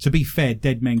 To be fair,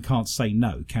 dead men can't say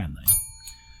no, can they?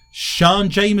 Sian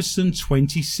Jameson,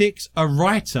 26, a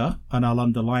writer, and I'll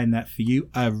underline that for you,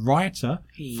 a writer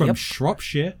from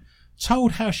Shropshire,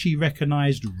 told how she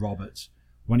recognised Robert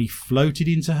when he floated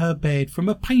into her bed from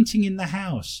a painting in the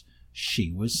house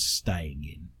she was staying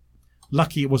in.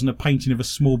 Lucky it wasn't a painting of a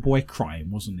small boy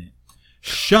crying, wasn't it?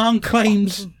 Sian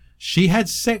claims she had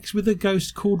sex with a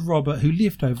ghost called Robert who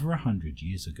lived over 100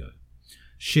 years ago.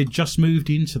 She had just moved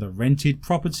into the rented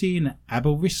property in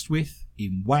Aberystwyth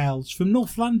in Wales from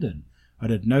North London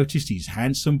and had noticed his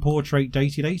handsome portrait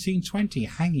dated 1820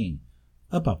 hanging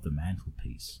above the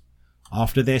mantelpiece.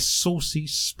 After their saucy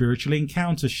spiritual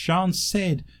encounter, Sian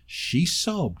said she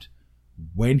sobbed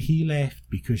when he left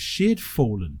because she had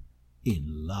fallen in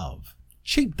love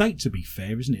Cheap date, to be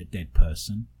fair, isn't it, a dead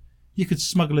person? You could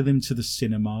smuggle them to the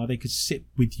cinema. They could sit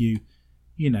with you,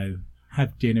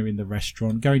 have dinner in the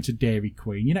restaurant, go into Dairy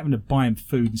Queen. You're not having to buy them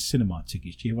food and cinema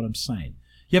tickets. Do you hear what I'm saying?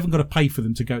 You haven't got to pay for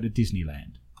them to go to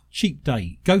Disneyland. Cheap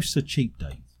date. Ghosts are cheap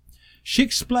date. She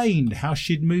explained how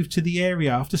she'd moved to the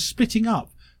area after splitting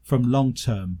up from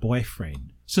long-term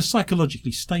boyfriend. So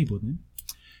psychologically stable then.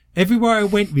 Everywhere I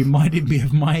went reminded me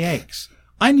of my ex.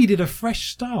 I needed a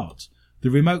fresh start. The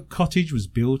remote cottage was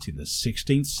built in the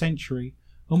 16th century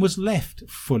and was left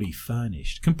fully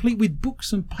furnished, complete with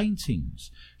books and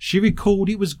paintings. She recalled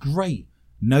it was great.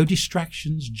 No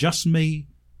distractions, just me,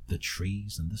 the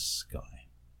trees and the sky.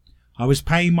 I was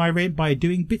paying my rent by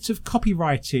doing bits of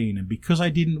copywriting, and because I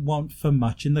didn't want for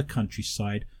much in the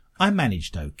countryside, I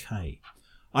managed okay.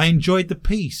 I enjoyed the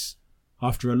peace.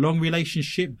 After a long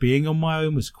relationship, being on my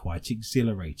own was quite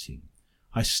exhilarating.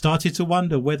 I started to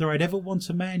wonder whether I'd ever want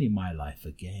a man in my life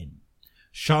again.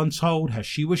 Sean told how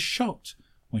she was shocked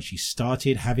when she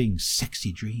started having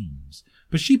sexy dreams,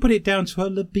 but she put it down to her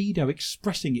libido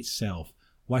expressing itself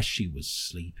while she was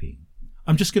sleeping.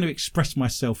 I'm just going to express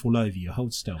myself all over you.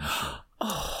 Hold still, Michelle.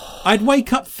 I'd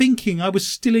wake up thinking I was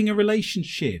still in a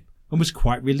relationship and was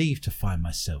quite relieved to find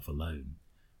myself alone.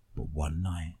 But one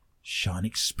night, Sean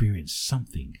experienced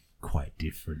something quite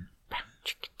different.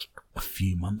 A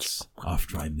few months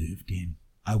after I moved in,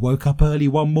 I woke up early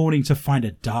one morning to find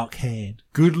a dark-haired,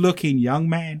 good-looking young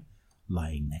man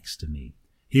lying next to me.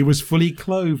 He was fully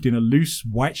clothed in a loose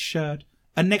white shirt,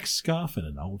 a neck scarf and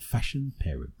an old-fashioned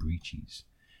pair of breeches.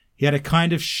 He had a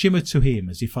kind of shimmer to him,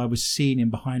 as if I was seeing him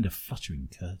behind a fluttering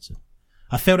curtain.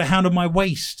 I felt a hand on my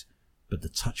waist, but the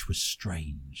touch was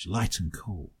strange, light and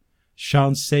cool.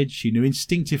 Sean said she knew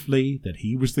instinctively that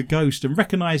he was the ghost and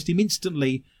recognised him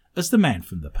instantly as the man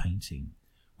from the painting.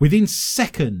 Within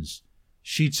seconds,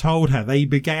 she told her they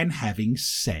began having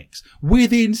sex.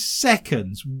 Within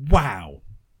seconds! Wow!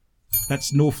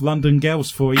 That's North London girls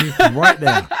for you, right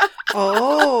there.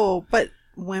 Oh, but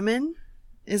women?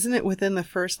 Isn't it within the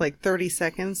first 30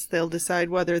 seconds they'll decide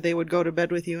whether they would go to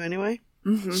bed with you anyway?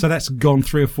 Mm-hmm. So that's gone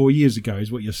 3 or 4 years ago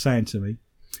is what you're saying to me.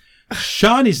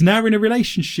 Sean is now in a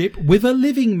relationship with a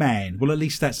living man. Well, at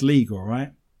least that's legal,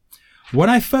 right? When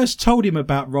I first told him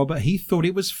about Robert, he thought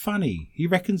it was funny. He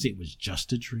reckons it was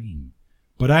just a dream.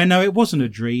 But I know it wasn't a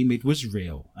dream, it was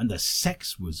real. And the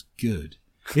sex was good.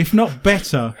 If not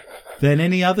better than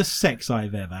any other sex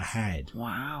I've ever had.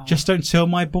 Wow. Just don't tell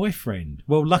my boyfriend.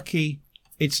 Well, lucky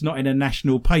it's not in a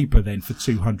national paper then for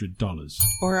 $200.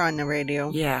 Or on the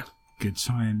radio. Yeah. Good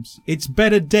times. It's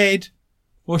better dead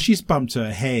or she's bumped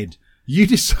her head. You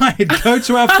decide. Go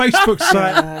to our Facebook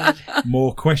site.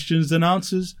 More questions than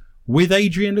answers with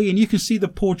Adrian Lee. And you can see the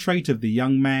portrait of the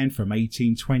young man from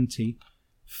 1820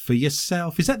 for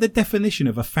yourself. Is that the definition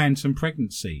of a phantom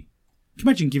pregnancy? Can you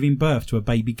imagine giving birth to a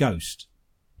baby ghost?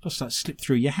 Just slip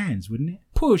through your hands, wouldn't it?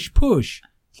 Push, push.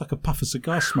 It's like a puff of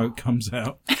cigar smoke comes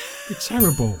out. It's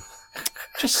terrible.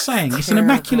 Just saying, it's an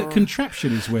immaculate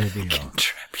contraption is where they are.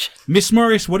 Miss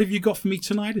Morris, what have you got for me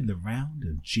tonight in the round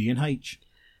of G&H?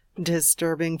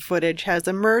 Disturbing footage has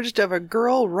emerged of a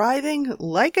girl writhing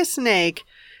like a snake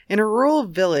in a rural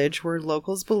village where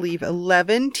locals believe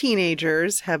 11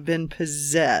 teenagers have been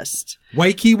possessed.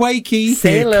 Wakey, wakey,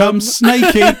 Salem. here comes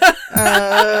Snakey.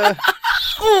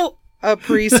 A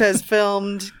priest has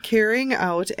filmed carrying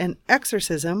out an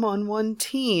exorcism on one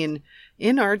teen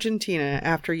in Argentina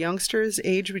after youngsters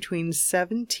aged between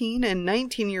 17 and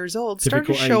 19 years old started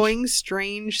Typical age. showing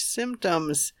strange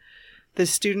symptoms. The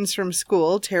students from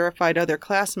school terrified other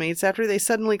classmates after they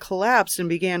suddenly collapsed and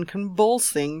began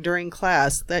convulsing during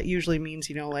class. That usually means,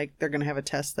 they're going to have a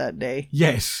test that day.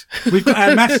 Yes, we've got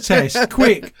our maths test.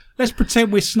 Quick, let's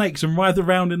pretend we're snakes and writhe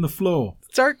around in the floor.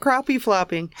 Start crappie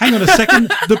flopping. Hang on a second.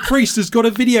 The priest has got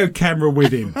a video camera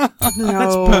with him.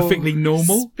 That's perfectly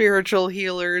normal. Spiritual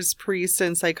healers, priests,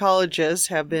 and psychologists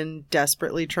have been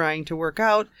desperately trying to work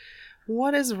out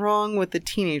what is wrong with the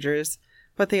teenagers,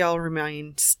 but they all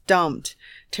remain stumped.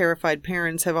 Terrified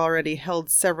parents have already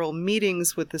held several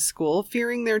meetings with the school,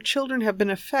 fearing their children have been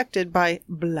affected by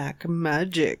black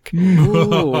magic.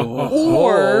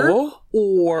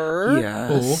 Or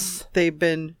Yes. they've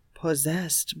been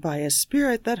possessed by a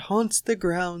spirit that haunts the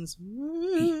grounds.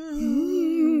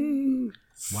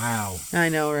 Wow. I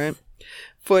know, right?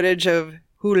 Footage of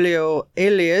Julio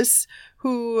Elias,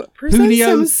 who presents Julio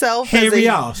himself hairy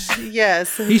as ass.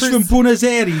 Yes. He's from Buenos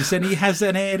Aires and he has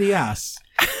an hairy ass.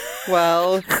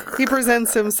 Well, he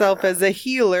presents himself as a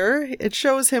healer. It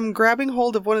shows him grabbing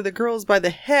hold of one of the girls by the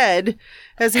head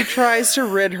as he tries to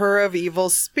rid her of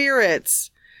evil spirits.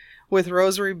 With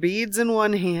rosary beads in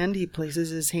one hand, he places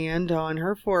his hand on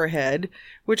her forehead,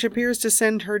 which appears to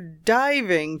send her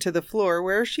diving to the floor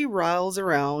where she rolls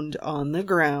around on the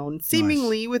ground,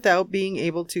 seemingly without being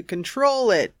able to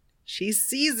control it. She's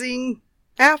seizing.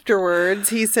 Afterwards,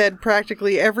 he said,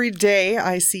 practically every day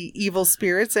I see evil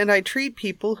spirits and I treat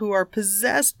people who are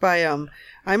possessed by them.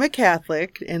 I'm a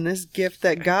Catholic, and this gift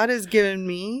that God has given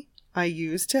me, I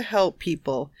use to help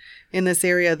people. In this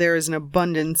area, there is an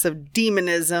abundance of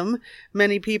demonism.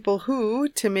 Many people who,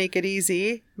 to make it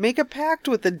easy, make a pact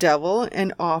with the devil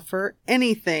and offer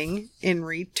anything in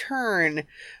return.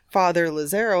 Father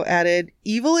Lazaro added,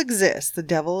 evil exists. The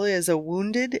devil is a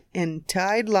wounded and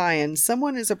tied lion.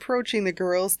 Someone is approaching the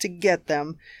girls to get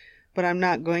them, but I'm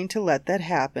not going to let that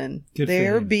happen.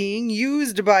 They're being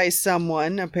used by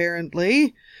someone,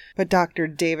 apparently. But Dr.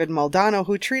 David Maldonado,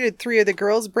 who treated 3 of the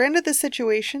girls, branded the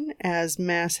situation as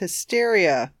mass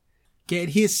hysteria.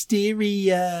 Get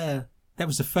hysteria. That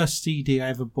was the first CD I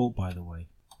ever bought, by the way.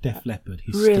 Def Leppard,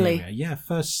 Hysteria. Really? Yeah,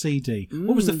 first CD.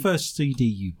 What was the first CD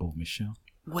you bought, Michelle?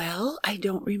 Well, I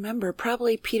don't remember.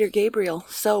 Probably Peter Gabriel.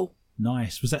 So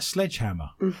Nice. Was that Sledgehammer?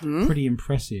 Mm-hmm. Pretty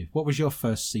impressive. What was your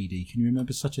first CD? Can you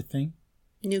remember such a thing?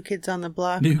 New Kids on the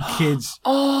Block. New Kids.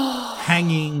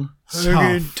 Hanging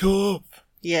Tough.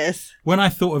 Yes. When I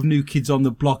thought of New Kids on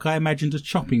the Block, I imagined a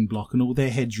chopping block and all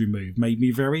their heads removed. Made me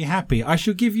very happy. I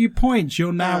shall give you points.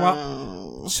 You're now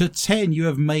up to 10. You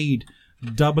have made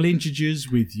double integers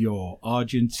with your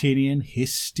Argentinian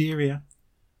hysteria,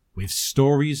 with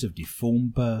stories of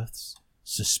deformed births,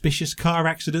 suspicious car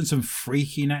accidents and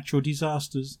freaky natural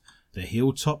disasters. The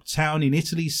hilltop town in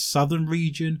Italy's southern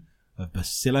region of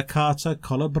Basilicata,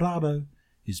 Colorado,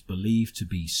 is believed to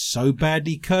be so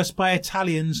badly cursed by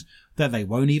Italians that they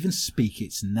won't even speak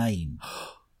its name.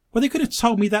 Well, they could have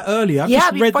told me that earlier. I've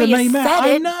just read the name out.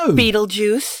 I know.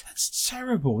 Beetlejuice. That's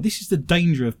terrible. This is the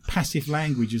danger of passive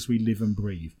language as we live and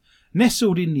breathe.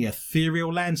 Nestled in the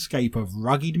ethereal landscape of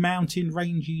rugged mountain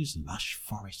ranges, lush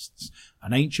forests,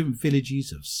 and ancient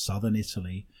villages of southern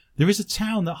Italy, there is a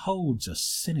town that holds a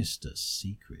sinister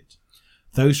secret.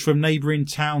 Those from neighbouring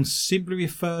towns simply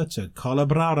refer to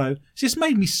Colorado. It's just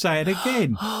made me say it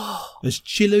again. As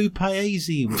Cilu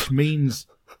Paese, which means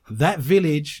that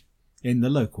village in the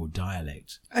local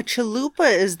dialect. A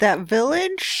chalupa is that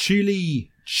village?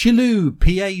 Cilu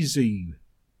Paese.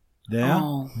 There,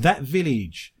 that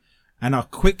village. And are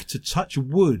quick to touch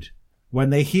wood when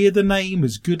they hear the name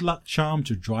as good luck charm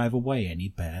to drive away any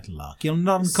bad luck. Il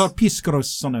non capisco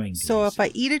sono inglese. So if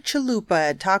I eat a chalupa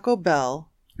at Taco Bell,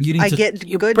 you get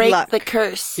you good break luck. the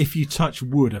curse. If you touch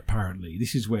wood, apparently.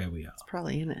 This is where we are. It's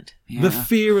probably in it. Yeah. The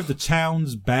fear of the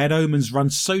town's bad omens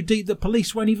runs so deep that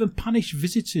police won't even punish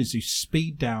visitors who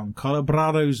speed down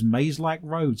Colorado's maze-like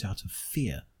roads out of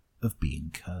fear of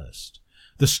being cursed.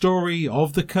 The story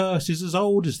of the curse is as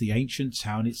old as the ancient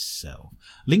town itself,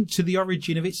 linked to the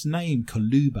origin of its name,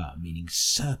 Coluba, meaning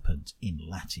serpent in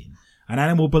Latin, an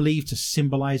animal believed to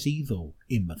symbolize evil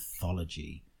in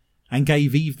mythology, and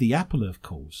gave Eve the apple, of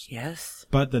course. Yes.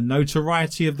 But the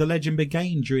notoriety of the legend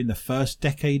began during the first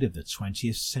decade of the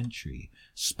 20th century,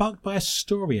 sparked by a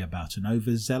story about an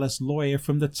overzealous lawyer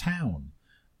from the town,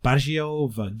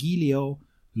 Baggio Virgilio,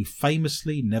 who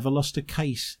famously never lost a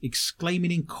case,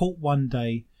 exclaiming in court one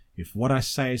day, "If what I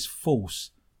say is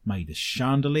false, may the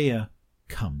chandelier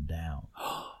come down."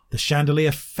 The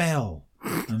chandelier fell,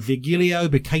 and Virgilio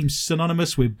became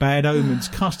synonymous with bad omens,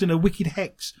 casting a wicked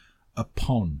hex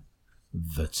upon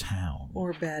the town.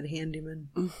 Or bad handyman.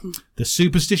 Mm-hmm. The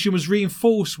superstition was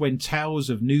reinforced when tales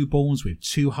of newborns with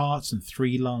 2 hearts and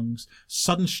 3 lungs,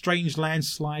 sudden strange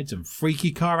landslides and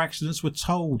freaky car accidents were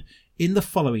told in the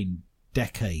following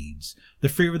decades. The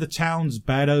fear of the town's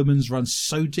bad omens runs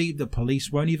so deep that police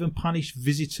won't even punish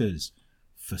visitors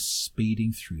for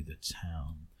speeding through the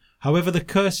town. However, the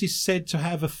curse is said to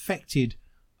have affected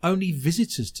only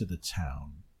visitors to the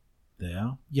town.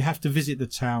 There, you have to visit the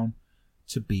town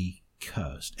to be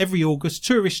cursed. Every August,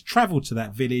 tourists travel to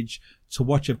that village to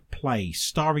watch a play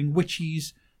starring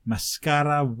witches,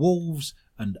 mascara, wolves,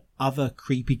 and other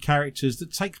creepy characters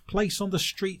that take place on the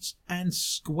streets and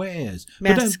squares.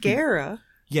 Mascara?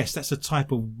 Yes, that's a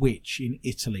type of witch in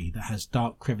Italy that has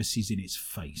dark crevices in its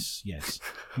face. Yes.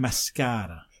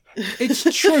 Mascara. It's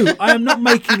true. I am not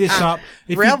making this up.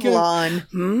 If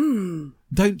Revlon.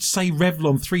 Don't say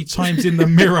Revlon 3 times in the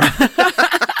mirror.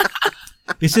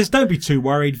 It says, don't be too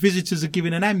worried. Visitors are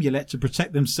given an amulet to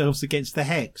protect themselves against the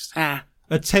hex. At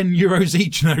 €10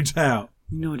 each, no doubt.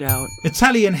 No doubt.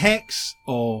 Italian hex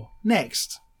or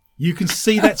next. You can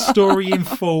see that story in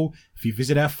full if you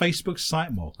visit our Facebook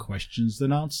site, More Questions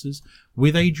Than Answers,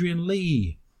 with Adrian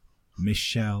Lee.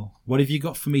 Michelle, what have you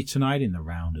got for me tonight in the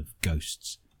round of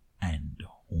ghosts and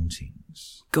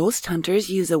hauntings? Ghost hunters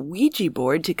use a Ouija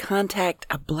board to contact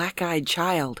a black-eyed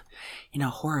child in a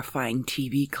horrifying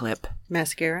TV clip.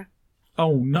 Mascara.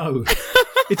 Oh, no.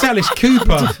 It's Alice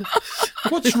Cooper.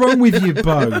 What's wrong with you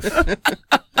both?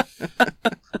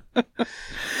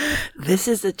 This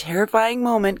is a terrifying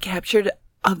moment captured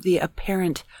of the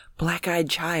apparent black-eyed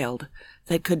child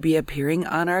that could be appearing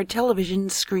on our television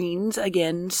screens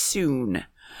again soon.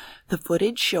 The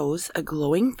footage shows a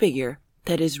glowing figure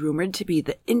that is rumored to be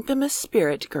the infamous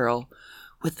spirit girl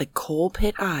with the coal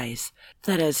pit eyes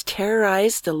that has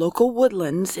terrorized the local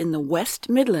woodlands in the West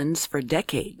Midlands for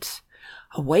decades.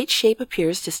 A white shape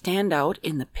appears to stand out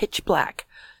in the pitch black,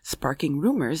 sparking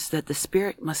rumors that the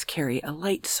spirit must carry a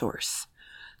light source.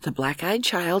 The black-eyed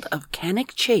child of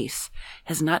Cannock Chase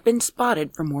has not been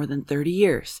spotted for more than 30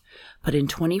 years, but in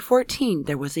 2014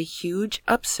 there was a huge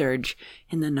upsurge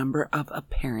in the number of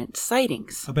apparent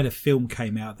sightings. I bet a film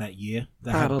came out that year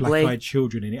that had Probably. black-eyed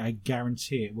children in it. I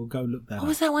guarantee it. We'll go look that up. What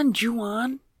was that one,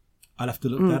 Ju-on? I'll have to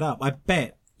look that up. I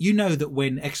bet. You know that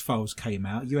when X-Files came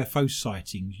out, UFO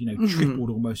sightings, tripled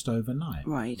almost overnight.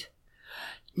 Right.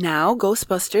 Now,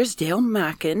 Ghostbusters Dale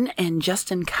Mackin and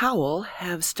Justin Cowell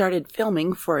have started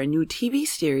filming for a new TV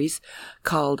series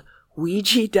called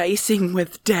Ouija Dicing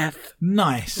with Death.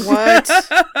 Nice. What?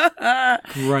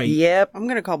 Great. Yep. I'm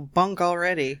going to call bunk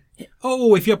already.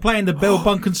 Oh, if you're playing the Bell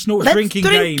Bunk and Snort Let's drinking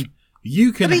drink. game,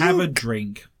 you can have a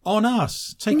drink on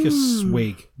us. Take a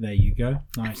swig. There you go.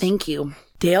 Nice. Thank you.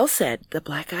 Dale said the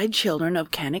black-eyed children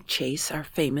of Cannock Chase are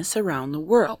famous around the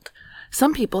world.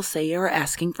 Some people say you are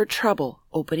asking for trouble,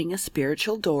 opening a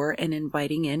spiritual door and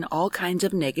inviting in all kinds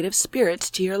of negative spirits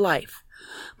to your life.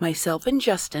 Myself and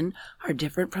Justin are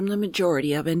different from the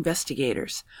majority of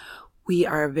investigators. We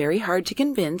are very hard to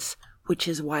convince, which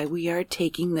is why we are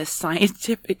taking this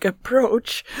scientific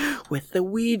approach with the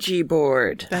Ouija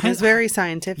board. That is very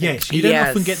scientific. Yes, you don't Yes.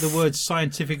 often get the words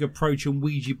scientific approach and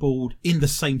Ouija board in the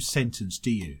same sentence,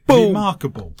 do you? Boom.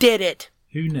 Remarkable. Did it!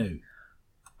 Who knew?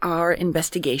 Our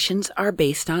investigations are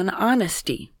based on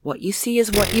honesty. What you see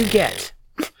is what you get.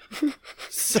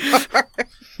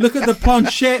 Look at the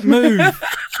planchette move.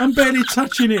 I'm barely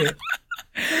touching it.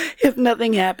 If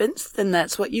nothing happens, then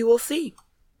that's what you will see.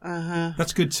 Uh-huh.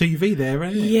 That's good TV there,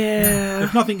 isn't it? Yeah.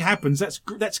 If nothing happens, that's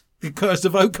the Curse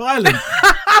of Oak Island.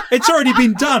 It's already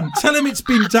been done. Tell him it's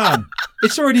been done.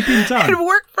 It's already been It done.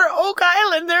 worked for Oak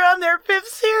Island. They're on their 5th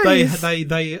series.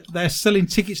 They're selling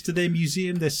tickets to their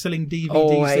museum. They're selling DVDs.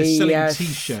 Oh, they're selling yes.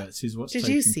 T-shirts. Is what's Did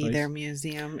taking you see place. their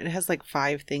museum? It has like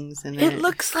 5 things in it. It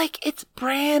looks like it's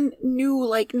brand new,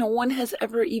 like no one has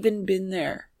ever even been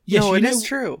there. Yes, no, you it know, is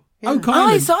true. Yeah. Oak Oh, I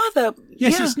Island. saw the...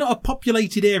 Yes, yeah. it's not a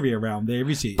populated area around there,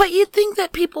 is it? But you'd think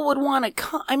that people would want to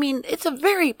come. I mean, it's a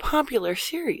very popular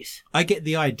series. I get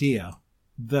the idea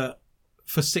that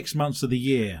for 6 months of the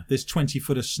year, there's 20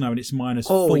 foot of snow and it's minus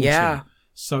 40. yeah.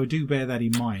 So do bear that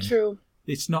in mind. True.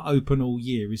 It's not open all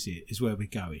year, is it? Is where we're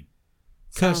going.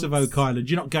 Curse of Sounds- Oak Island.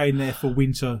 You're not going there for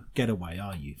winter getaway,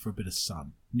 are you? For a bit of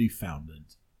sun.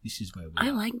 Newfoundland. This is where we're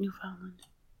I like Newfoundland.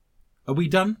 Are we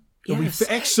done? Are we Yes.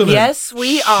 excellent. Yes,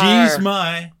 we are. She's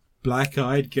my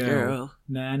black-eyed girl. Girl.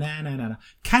 Na na na na na.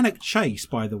 Cannock Chase,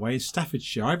 by the way, in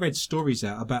Staffordshire. I read stories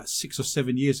out about 6 or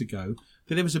 7 years ago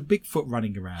that there was a Bigfoot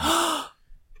running around.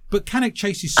 But Cannock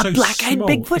Chase is so black-eyed small.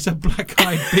 Bigfoot? It's a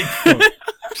black-eyed Bigfoot.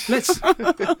 Let's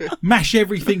mash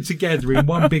everything together in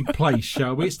one big place,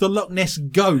 shall we? It's the Loch Ness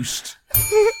Ghost.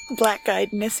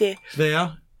 Black-eyed Missy.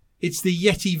 There. It's the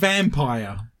Yeti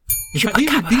Vampire. In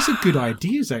fact, these are good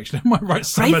ideas, actually. I might write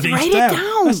some of these Write it down.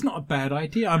 down. That's not a bad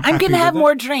idea. I'm I'm happy going to with have it.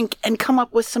 more drink and come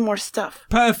up with some more stuff.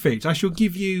 Perfect. I shall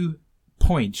give you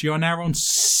points. You are now on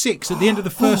 6 at the end of the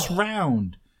first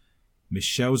round.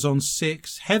 Michelle's on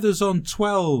 6. Heather's on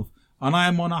 12. And I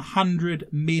am on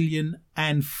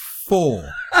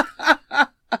 100,000,004.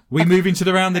 We move into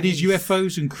the round that is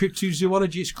UFOs and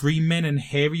cryptozoology. It's green men and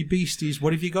hairy beasties.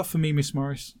 What have you got for me, Miss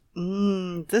Morris?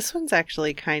 This one's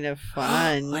actually kind of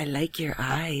fun. I like your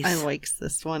eyes. I likes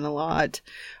this one a lot.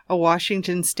 A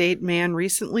Washington state man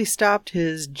recently stopped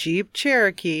his Jeep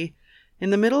Cherokee in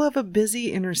the middle of a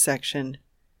busy intersection.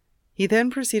 He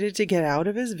then proceeded to get out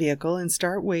of his vehicle and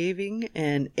start waving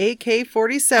an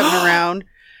AK-47 around,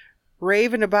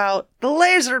 raving about the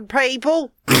lizard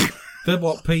people. The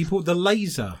what people? The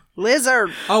laser.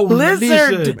 Lizard. Oh,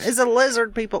 Lizard. It's a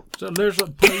lizard people. The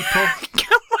lizard people.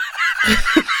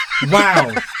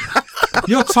 Wow.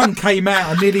 Your tongue came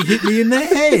out and nearly hit me in the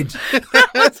head.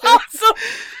 That's awesome.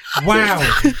 Wow.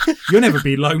 You'll never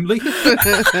be lonely.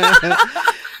 The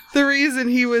reason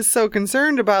he was so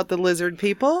concerned about the lizard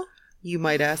people, you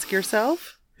might ask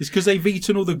yourself, It's because they've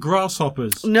eaten all the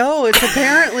grasshoppers. No, it's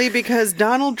apparently because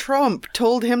Donald Trump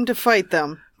told him to fight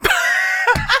them.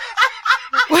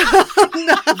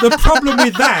 The problem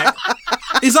with that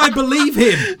is I believe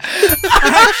him.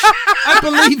 I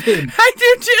believe him. I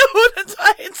do too. That's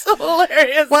why it's so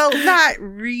hilarious. Well, not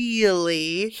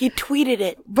really. He tweeted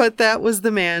it. But that was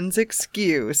the man's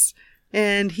excuse.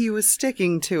 And he was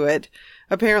sticking to it.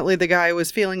 Apparently the guy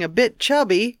was feeling a bit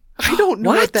chubby. I don't know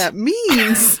what that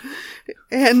means.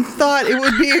 And thought it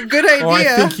would be a good idea. Oh, I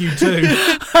think you do.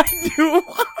 I do.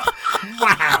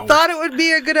 Wow. Thought it would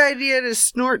be a good idea to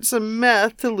snort some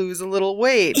meth to lose a little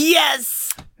weight.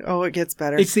 Yes. Oh, it gets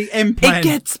better. It's the M-Plan It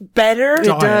gets better. diet.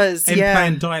 It does, yeah.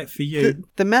 M-Plan diet for you.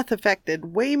 The meth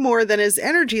affected way more than his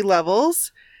energy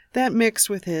levels. That mixed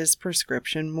with his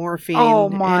prescription morphine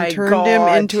and turned him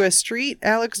into a street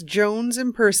Alex Jones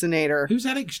impersonator. Who's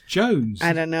Alex Jones?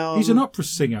 I don't know. He's an opera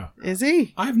singer. Is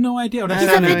he? I have no idea. He's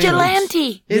a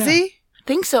vigilante. Is he?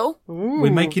 Think so. Ooh.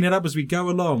 We're making it up as we go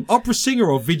along. Opera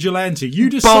singer or vigilante? You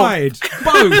decide.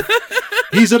 Both.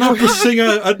 He's an opera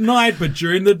singer at night, but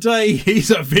during the day,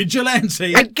 he's a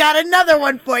vigilante. I got another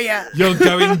one for you. You're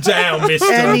going down,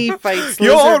 mister. And he fights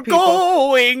You're lizard people.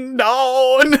 going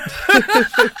down.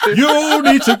 You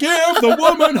need to give the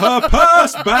woman her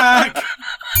purse back.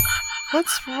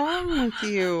 What's wrong with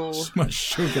you? So much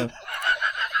sugar.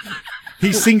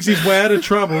 He sings his way out of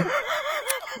trouble.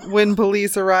 When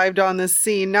police arrived on the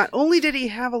scene, not only did he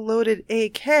have a loaded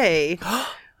AK,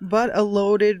 but a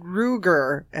loaded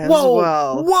Ruger as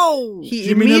well. Whoa.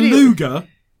 You mean a Luger?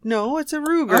 No, it's a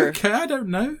Ruger. Okay, I don't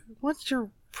know. What's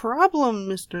your problem,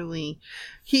 Mr. Lee?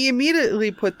 He immediately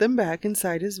put them back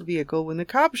inside his vehicle when the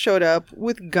cops showed up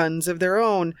with guns of their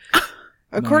own.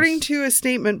 According to a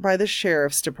statement by the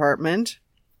sheriff's department,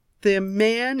 the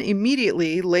man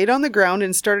immediately laid on the ground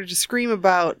and started to scream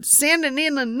about sending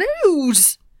in the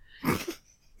news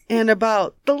and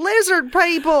about the lizard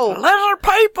people. Lizard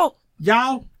people.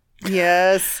 Y'all.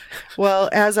 Yes. Well,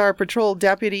 as our patrol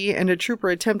deputy and a trooper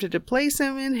attempted to place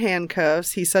him in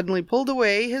handcuffs, he suddenly pulled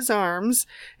away his arms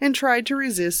and tried to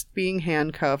resist being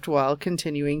handcuffed while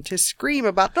continuing to scream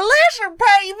about the lizard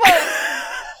people.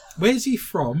 Where's he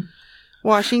from?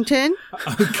 Washington.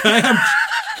 Okay,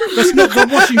 that's not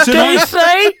from Washington. I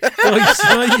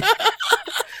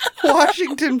say.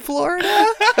 Washington, Florida.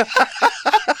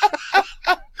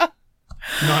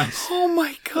 Nice. Oh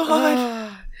my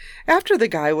God. After the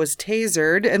guy was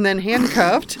tasered and then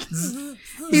handcuffed,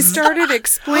 he started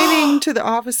explaining to the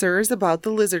officers about the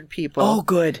lizard people. Oh,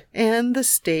 good. And the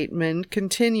statement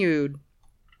continued.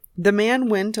 The man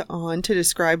went on to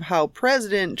describe how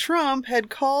President Trump had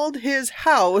called his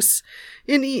house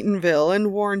in Eatonville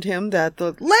and warned him that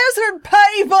the lizard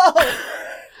people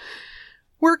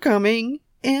were coming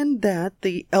and that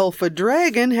the Alpha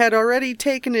Dragon had already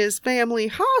taken his family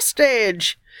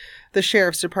hostage. The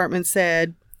sheriff's department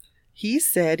said he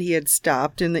had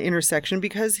stopped in the intersection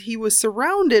because he was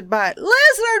surrounded by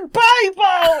lizard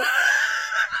people.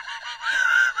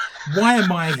 Why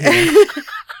am I here?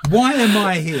 Why am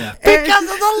I here? Because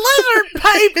of the lizard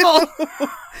people.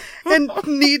 And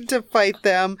need to fight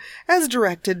them as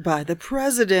directed by the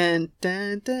president.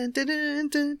 Dun, dun, dun, dun,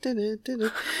 dun, dun, dun,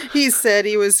 dun. He said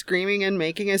he was screaming and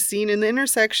making a scene in the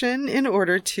intersection in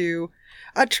order to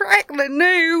attract the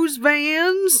news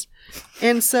vans.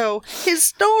 And so his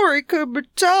story could be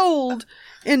told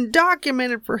and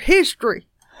documented for history.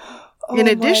 In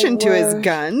addition to his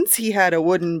guns, he had a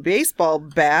wooden baseball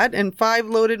bat and 5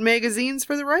 loaded magazines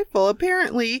for the rifle.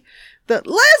 Apparently, the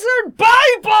lizard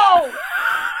people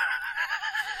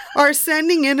are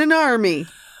sending in an army.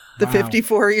 The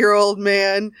 54-year-old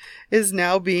man is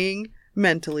now being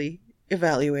mentally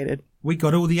evaluated. We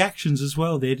got all the actions as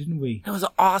well there, didn't we? That was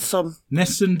awesome.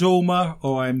 Nessun Dorma,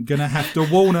 or I'm going to have to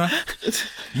warn her.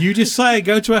 You decide,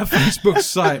 go to our Facebook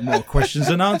site. More questions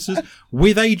and answers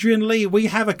with Adrian Lee. We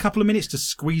have a couple of minutes to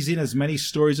squeeze in as many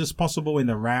stories as possible in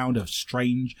the round of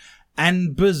strange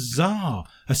and bizarre.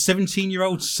 A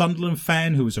 17-year-old Sunderland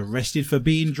fan who was arrested for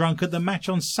being drunk at the match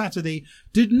on Saturday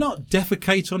did not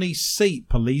defecate on his seat,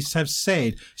 police have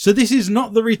said. So this is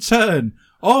not the return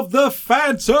of the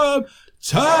Phantom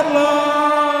Toddler!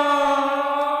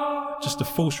 Just a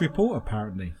false report,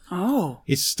 apparently. Oh.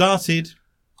 It started...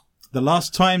 The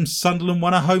last time Sunderland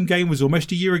won a home game was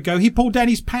almost a year ago. He pulled down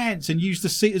his pants and used the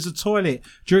seat as a toilet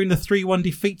during the 3-1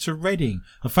 defeat to Reading.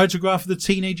 A photograph of the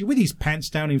teenager with his pants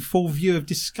down in full view of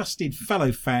disgusted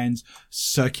fellow fans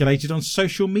circulated on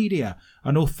social media.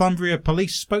 A Northumbria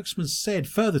police spokesman said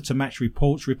further to match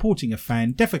reports reporting a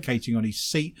fan defecating on his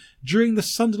seat during the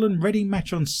Sunderland-Reading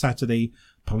match on Saturday.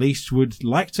 Police would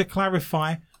like to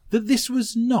clarify that this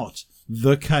was not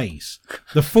the case.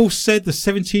 The force said the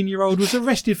 17-year-old was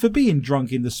arrested for being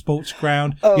drunk in the sports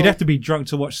ground. Oh. You'd have to be drunk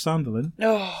to watch Sunderland.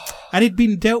 Oh. And he'd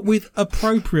been dealt with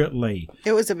appropriately.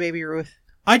 It was a baby Ruth.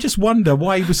 I just wonder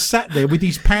why he was sat there with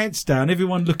his pants down,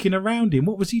 everyone looking around him.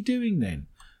 What was he doing then?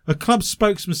 A club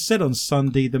spokesman said on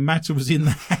Sunday the matter was in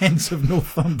the hands of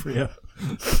Northumbria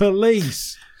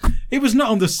police. It was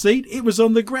not on the seat, it was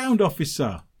on the ground,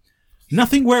 officer.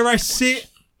 Nothing where I sit,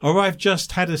 or I've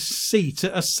just had a seat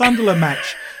at a Sunderland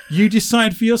match. You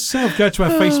decide for yourself. Go to our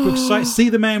Facebook site, see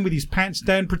the man with his pants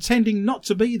down, pretending not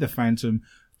to be the Phantom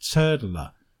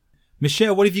Turtler.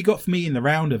 Michelle, what have you got for me in the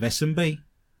round of S&B?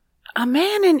 A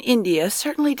man in India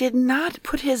certainly did not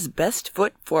put his best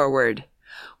foot forward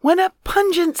when a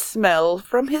pungent smell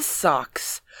from his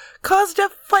socks caused a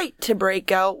fight to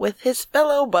break out with his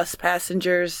fellow bus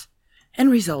passengers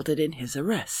and resulted in his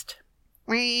arrest.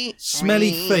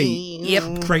 Smelly feet.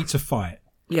 Yep. Great to fight.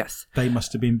 Yes. They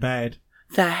must have been bad.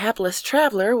 The hapless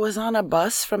traveler was on a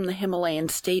bus from the Himalayan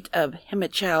state of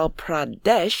Himachal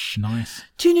Pradesh Nice.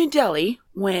 to New Delhi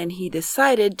when he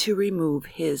decided to remove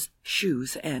his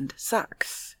shoes and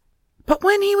socks. But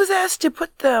when he was asked to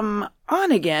put them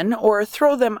on again or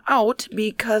throw them out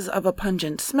because of a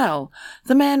pungent smell,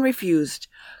 the man refused,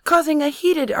 causing a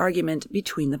heated argument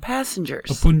between the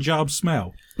passengers. A Punjab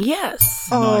smell. Yes.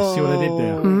 Nice. See what I did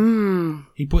there?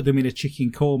 He put them in a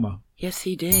chicken korma. Yes,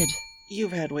 he did.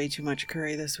 You've had way too much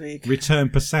curry this week. Return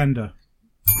Pasanda.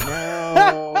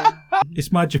 No.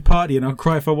 It's my chapati and I'll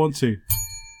cry if I want to.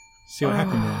 See what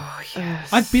happened there? Oh,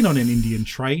 yes. I've been on an Indian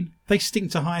train. They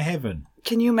stink to high heaven.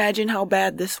 Can you imagine how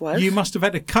bad this was? You must have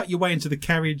had to cut your way into the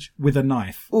carriage with a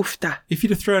knife. Oofta. If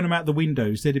you'd have thrown them out the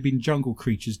windows, there'd have been jungle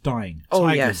creatures dying. Oh,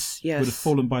 Tigers yes. would have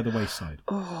fallen by the wayside.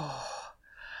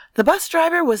 The bus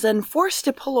driver was then forced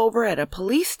to pull over at a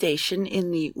police station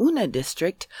in the Una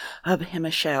district of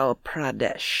Himachal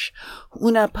Pradesh.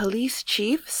 Una police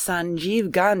chief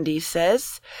Sanjeev Gandhi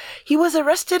says he was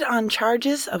arrested on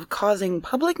charges of causing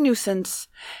public nuisance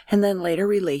and then later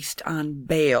released on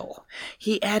bail.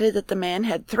 He added that the man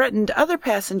had threatened other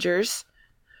passengers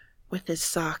with his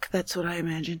sock. That's what I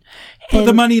imagine. Put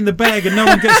the money in the bag and no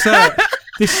one gets out.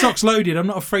 This sock's loaded. I'm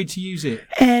not afraid to use it.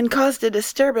 And caused a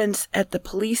disturbance at the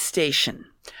police station.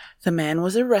 The man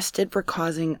was arrested for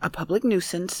causing a public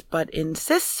nuisance, but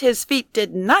insists his feet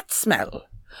did not smell.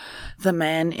 The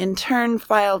man, in turn,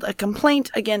 filed a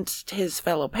complaint against his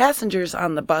fellow passengers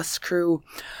on the bus crew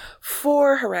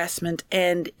for harassment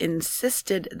and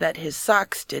insisted that his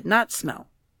socks did not smell.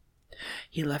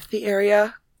 He left the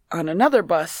area on another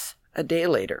bus a day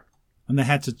later. And they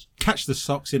had to catch the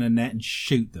socks in a net and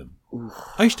shoot them.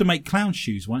 I used to make clown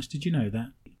shoes once. Did you know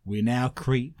that? We now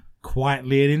creep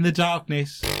quietly and in the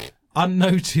darkness,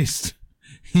 unnoticed,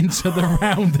 into the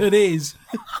round that is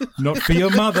Not For Your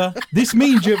Mother. This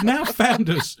means you have now found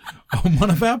us on one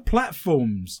of our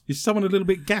platforms. Is someone a little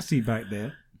bit gassy back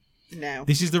there? No.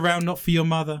 This is the round Not For Your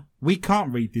Mother. We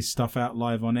can't read this stuff out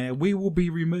live on air. We will be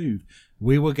removed.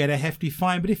 We will get a hefty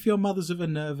fine. But if your mother's of a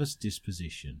nervous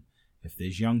disposition, if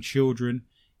there's young children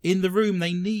in the room,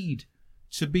 they need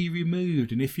to be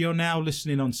removed. And if you're now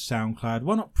listening on SoundCloud,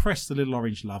 why not press the little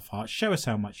orange love heart, show us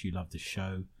how much you love the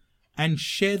show, and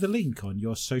share the link on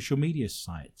your social media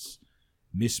sites.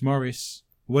 Miss Morris,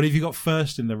 what have you got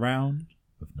first in the round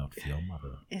of Not For Your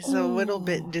Mother? It's a little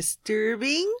bit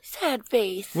disturbing. Sad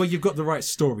face. Well, you've got the right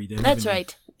story then. That's haven't you?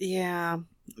 right. Yeah.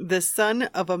 The son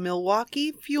of a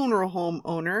Milwaukee funeral home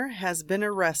owner has been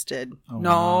arrested Oh,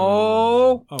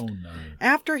 No. Oh, no.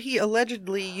 after he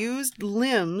allegedly used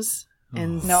limbs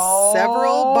and No.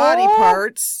 several body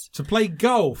parts To play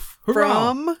golf.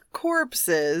 Hurrah. from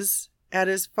corpses at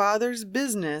his father's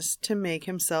business to make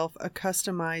himself a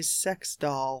customized sex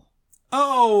doll.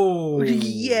 Oh.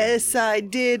 Yes, I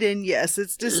did, and yes,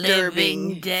 it's disturbing.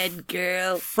 Living dead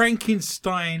girl.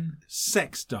 Frankenstein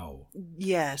sex doll.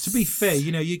 Yes. To be fair,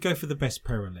 you know, you'd go for the best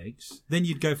pair of legs. Then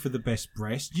you'd go for the best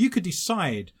breast. You could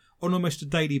decide on almost a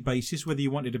daily basis whether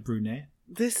you wanted a brunette,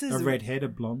 This is a redhead, a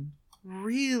blonde.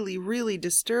 really, really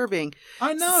disturbing.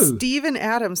 I know. Stephen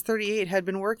Adams, 38, had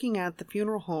been working at the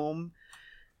funeral home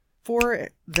for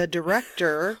the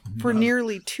director for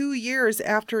nearly 2 years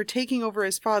after taking over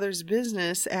his father's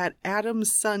business at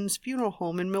Adams' son's funeral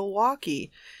home in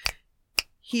Milwaukee.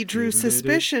 He drew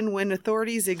suspicion when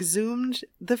authorities exhumed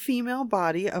the female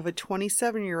body of a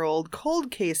 27-year-old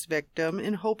cold case victim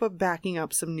in hope of backing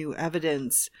up some new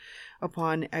evidence.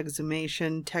 Upon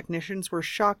exhumation, technicians were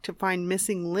shocked to find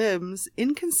missing limbs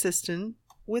inconsistent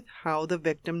with how the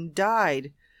victim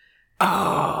died.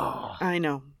 Oh. I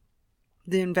know.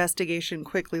 The investigation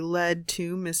quickly led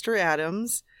to Mr.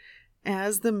 Adams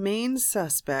as the main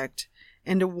suspect,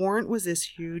 and a warrant was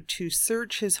issued to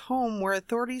search his home, where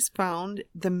authorities found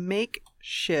the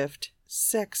makeshift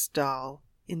sex doll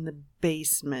in the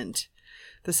basement.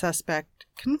 The suspect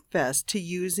confessed to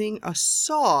using a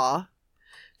saw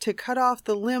to cut off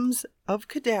the limbs of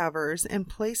cadavers and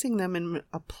placing them in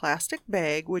a plastic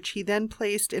bag, which he then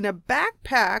placed in a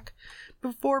backpack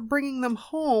before bringing them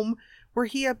home, where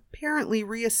he apparently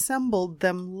reassembled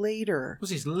them later.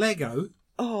 Was this Lego?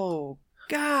 Oh,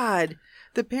 God.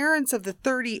 The parents of the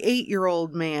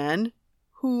 38-year-old man,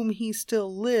 whom he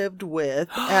still lived with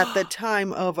at the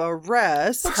time of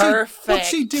arrest. What's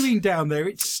he doing down there?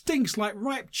 It stinks like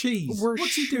ripe cheese.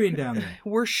 What's he doing down there?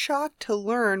 Were shocked to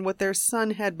learn what their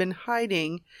son had been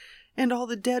hiding, and all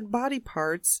the dead body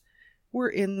parts were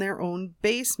in their own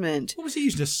basement. What was he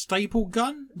using? A staple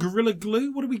gun? Gorilla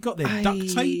glue? What have we got there?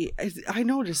 Duct tape? I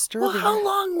know, disturbing. Well, how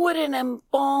long would an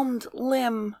embalmed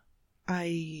limb...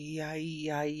 Again,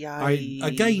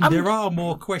 there are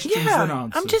more questions than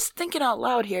answers. I'm just thinking out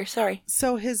loud here, sorry.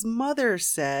 So his mother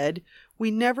said, "We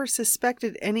never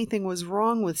suspected anything was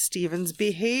wrong with Stephen's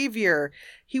behavior.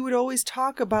 He would always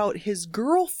talk about his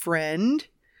girlfriend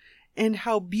and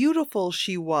how beautiful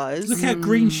she was. Look how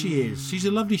green she is. She's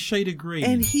a lovely shade of green.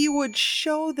 And he would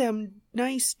show them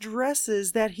nice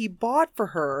dresses that he bought for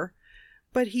her,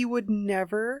 but he would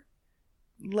never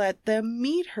let them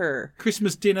meet her.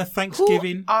 Christmas dinner,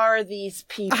 Thanksgiving. Who are these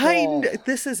people?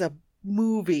 This is a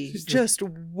movie just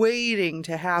waiting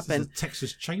to happen. This is a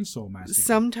Texas Chainsaw Massacre.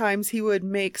 Sometimes he would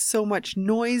make so much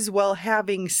noise while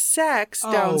having sex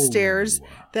downstairs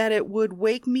that it would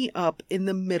wake me up in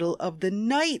the middle of the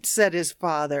night, said his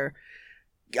father.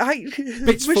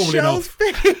 Bits falling off.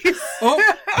 Face.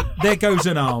 Oh, there goes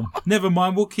an arm. Never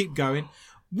mind, we'll keep going.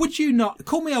 Would you not,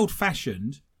 call me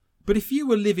old-fashioned, but if you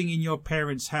were living in your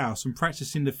parents' house and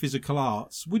practicing the physical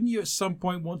arts, wouldn't you at some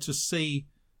point want to see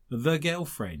the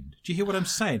girlfriend? Do you hear what I'm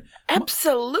saying?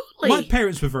 Absolutely. My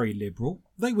parents were very liberal.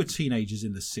 They were teenagers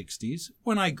in the 60s.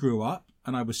 When I grew up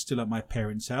and I was still at my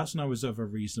parents' house and I was of a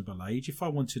reasonable age, if I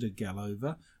wanted a gal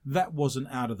over, that wasn't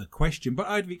out of the question. But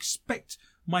I'd expect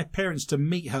my parents to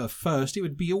meet her first. It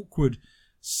would be awkward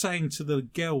saying to the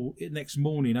girl next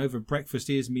morning over breakfast,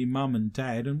 "Here's me mum and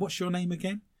dad, and what's your name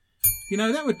again?" You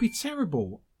know, that would be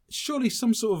terrible. Surely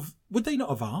some sort of... Would they not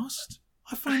have asked?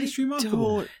 I find this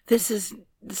remarkable. This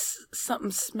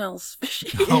something smells fishy.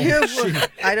 Oh,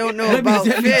 shit. I don't know Let about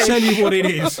me fish. tell you what it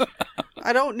is.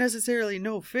 I don't necessarily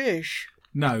know fish.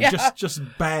 No, just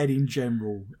bad in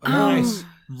general. A nice,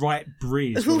 ripe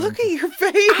breeze. Look at your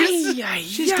face.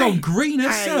 She's gone green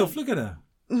herself. Look at her.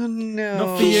 Oh, no.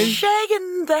 Not for you. He's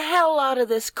shagging the hell out of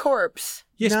this corpse.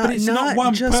 Yes, but it's not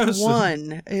one just person.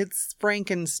 one. It's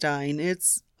Frankenstein.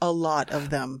 It's a lot of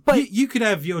them. But you could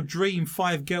have your dream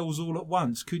 5 girls all at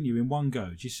once, couldn't you, in one go?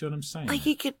 Do you see what I'm saying? Like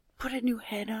he could put a new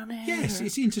head on it. Yes,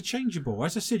 it's interchangeable.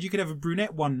 As I said, you could have a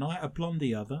brunette one night, a blonde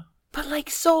the other. But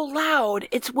like so loud,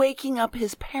 it's waking up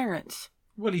his parents.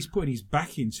 Well, he's putting his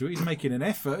back into it. He's making an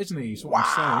effort, isn't he? Is what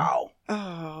I'm saying.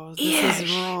 Oh, this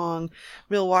is wrong.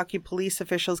 Milwaukee police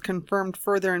officials confirmed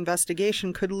further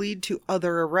investigation could lead to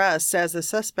other arrests, as the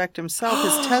suspect himself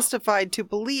has testified to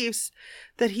police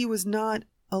that he was not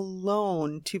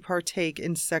alone to partake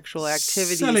in sexual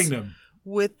activities Selling them.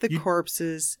 with the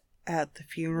corpses at the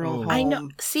funeral home. I know.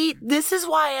 See, this is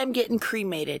why I'm getting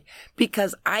cremated,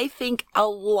 because I think a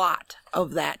lot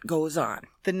of that goes on.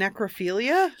 The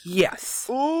necrophilia? Yes.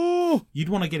 Oh, You'd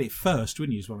want to get it first,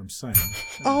 wouldn't you, is what I'm saying.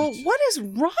 what is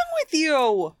wrong with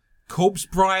you? Corpse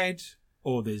bride,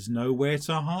 or there's nowhere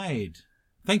to hide.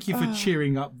 Thank you for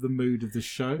cheering up the mood of the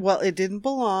show. Well, it didn't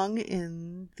belong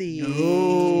in the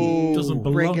It doesn't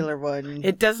belong. regular one.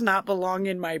 It does not belong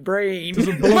in my brain.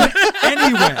 Doesn't belong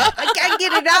anywhere. I can't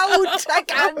get it out. I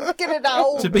can't get it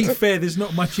out. To be fair, there's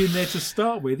not much in there to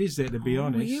start with, is there, to be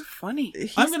honest? You're funny.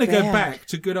 I'm going to go back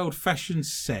to good old-fashioned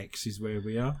sex is where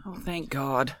we are. Oh, thank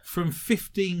God. From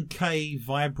 15k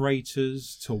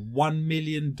vibrators to $1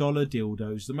 million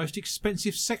dildos, the most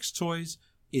expensive sex toys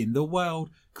in the world.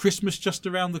 Christmas just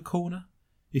around the corner.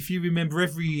 If you remember,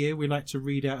 every year we like to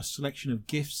read out a selection of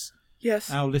gifts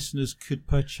our listeners could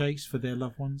purchase for their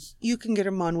loved ones. You can get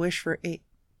them on Wish for $8.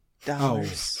 Oh,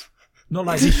 not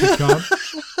like this, you can't.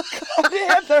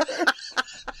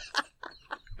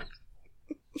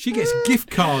 She gets gift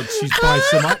cards. She's buys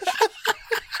so much.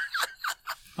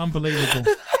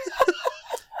 Unbelievable.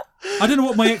 I don't know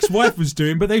what my ex-wife was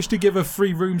doing, but they used to give her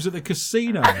free rooms at the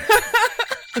casino.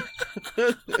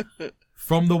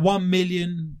 From the 1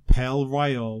 million Pearl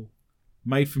Royale,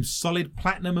 made from solid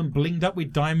platinum and blinged up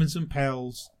with diamonds and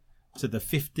pearls, to the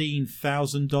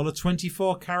 $15,000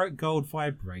 24-karat gold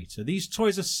vibrator, these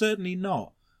toys are certainly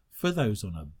not for those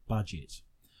on a budget.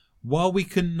 While we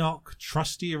can knock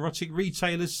trusty erotic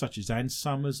retailers such as Ann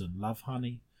Summers and Love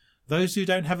Honey, those who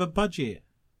don't have a budget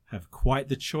have quite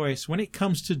the choice when it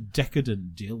comes to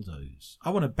decadent dildos. I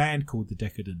want a band called the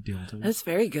Decadent Dildos. That's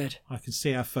very good. I can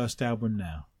see our first album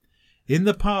now. In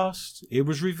the past, it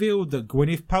was revealed that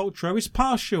Gwyneth Paltrow is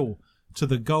partial to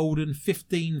the golden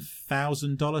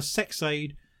 $15,000 sex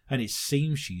aid, and it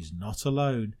seems she's not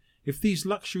alone. If these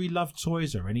luxury love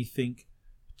toys are anything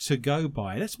to go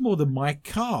by, that's more than my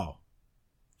car.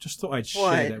 Just thought I'd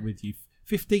share that with you.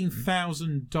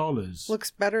 $15,000.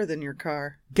 Looks better than your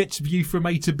car. Gets you from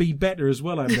A to B better as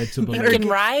well, I'm led to believe. You can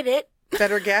ride it.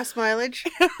 Better gas mileage.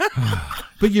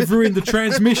 But you've ruined the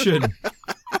transmission.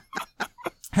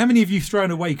 How many have you thrown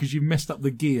away because you've messed up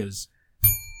the gears?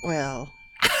 Well.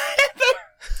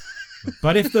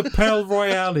 But if the Pearl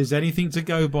Royale is anything to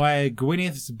go by,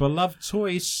 Gwyneth's beloved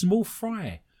toy is Small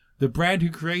Fry, the brand who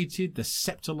created the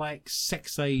scepter-like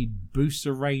sex aid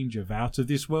booster range of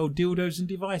out-of-this-world dildos and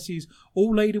devices,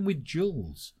 all laden with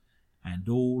jewels, and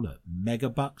all at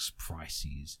megabucks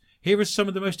prices. Here are some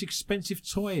of the most expensive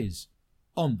toys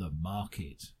on the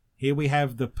market. Here we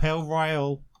have the Pearl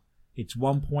Royale. It's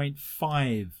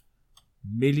 $1.5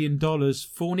 million.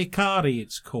 Fornicari,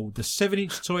 it's called. The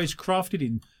 7-inch toy is crafted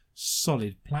in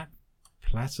solid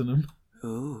platinum.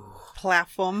 Ooh.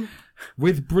 Platform.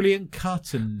 With brilliant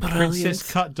cut and princess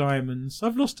cut diamonds.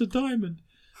 I've lost a diamond.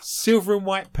 Silver and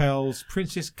white pearls,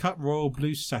 princess cut royal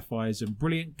blue sapphires, and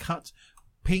brilliant cut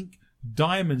pink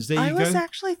diamonds. There you go. I was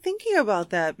actually thinking about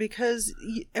that because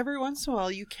every once in a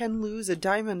while you can lose a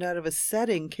diamond out of a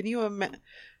setting. Can you imagine?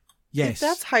 Yes.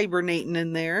 That's hibernating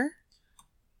in there.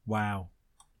 Wow.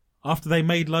 After they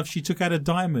made love, she took out a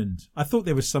diamond. I thought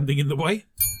there was something in the way.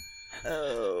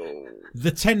 Oh.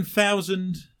 The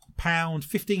 £10,000,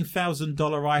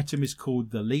 $15,000 item is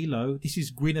called the Lilo. This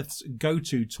is Gwyneth's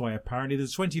go-to toy, apparently. The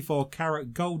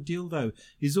 24-carat gold dildo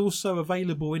is also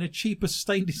available in a cheaper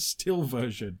stainless steel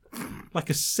version, like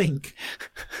a sink.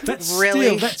 That's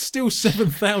still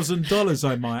 $7,000,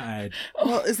 I might add.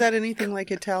 Well, is that anything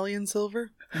like Italian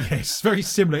silver? Yes, very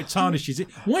similar. It tarnishes it.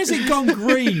 Why has it gone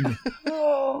green?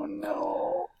 Oh,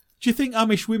 no. Do you think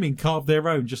Amish women carve their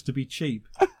own just to be cheap?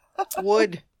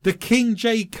 Wood. The King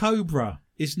J Cobra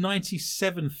is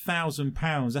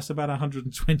 £97,000. That's about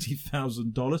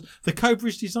 $120,000. The Cobra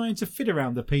is designed to fit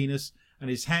around the penis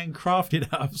and is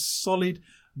handcrafted out of solid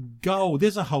gold.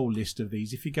 There's a whole list of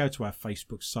these. If you go to our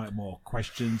Facebook site, more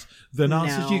questions than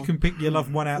answers. No. You can pick your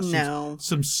loved one out.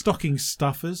 Some stocking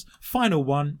stuffers. Final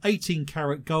one,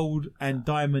 18-carat gold and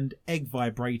diamond egg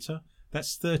vibrator.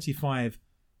 That's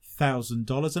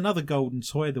 $35,000. Another golden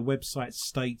toy. The website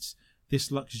states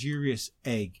this luxurious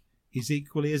egg is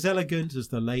equally as elegant as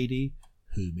the lady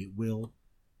whom it will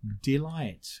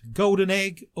delight. Golden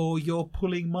egg or you're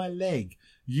pulling my leg.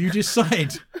 You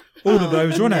decide. All of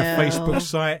those are on our Facebook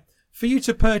site for you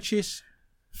to purchase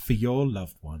for your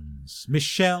loved ones.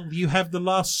 Michelle, you have the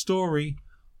last story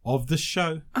of the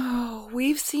show. Oh,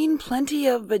 we've seen plenty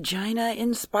of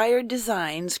vagina-inspired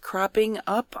designs cropping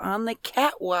up on the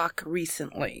catwalk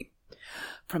recently.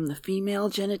 From the female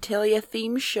genitalia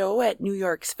theme show at New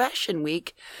York's Fashion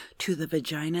Week to the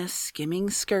vagina skimming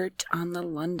skirt on the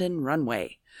London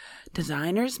runway,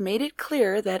 designers made it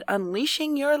clear that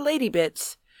unleashing your lady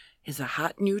bits is a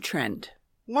hot new trend.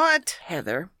 What?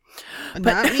 Heather.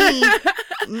 Not me.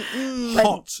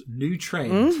 Hot new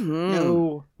trend. Mm-hmm.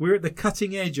 No. We're at the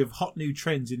cutting edge of hot new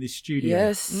trends in this studio.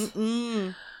 Yes.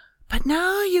 Mm-mm. But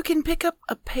now you can pick up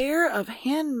a pair of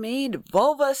handmade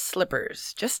vulva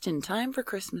slippers just in time for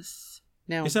Christmas.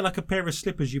 No. Is that like a pair of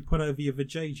slippers you put over your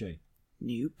vajayjay?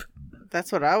 Nope.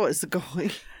 That's what I was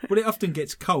going. Well, it often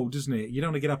gets cold, doesn't it? You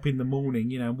don't want to get up in the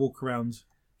morning, and walk around,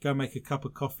 go make a cup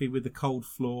of coffee with the cold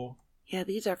floor. Yeah,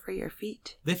 these are for your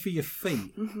feet. They're for your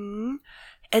feet. Mm-hmm.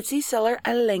 Etsy seller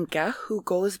Alenka, who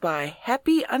goes by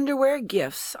Happy Underwear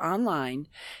Gifts online,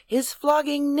 is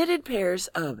flogging knitted pairs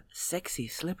of sexy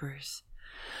slippers.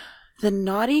 The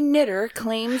naughty knitter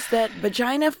claims that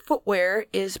vagina footwear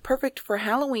is perfect for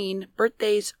Halloween,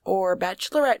 birthdays, or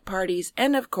bachelorette parties,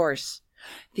 and of course,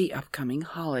 the upcoming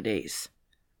holidays.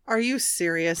 Are you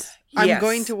serious? Yes. I'm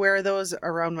going to wear those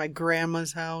around my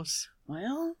grandma's house.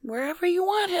 Well, wherever you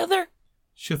want, Heather.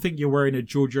 She'll think you're wearing a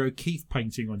Georgia O'Keeffe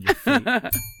painting on your feet.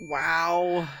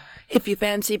 Wow. If you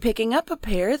fancy picking up a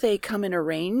pair, they come in a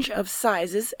range of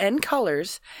sizes and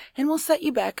colors and will set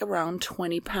you back around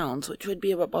 £20, which would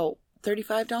be about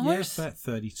 $35. Yes, that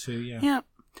 32, yeah. Yeah.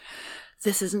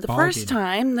 This isn't the Bargain. first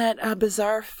time that a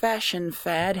bizarre fashion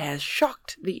fad has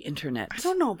shocked the internet. I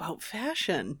don't know about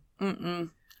fashion.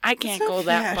 I can't It's go not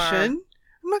that far. fashion.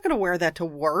 I'm not going to wear that to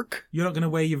work. You're not going to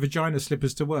wear your vagina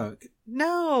slippers to work?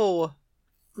 No.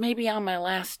 maybe on my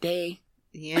last day.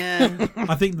 Yeah.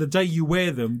 I think the day you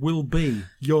wear them will be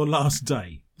your last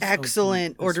day.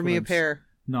 Excellent. That's Order what me a I'm- pair.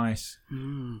 Nice.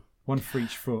 One for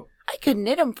each foot. I could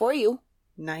knit them for you.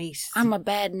 Nice. I'm a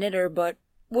bad knitter, but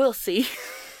we'll see.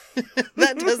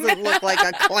 That doesn't look like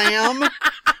a clam.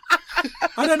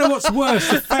 I don't know what's worse.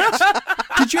 The fact,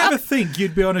 did you ever think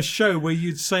you'd be on a show where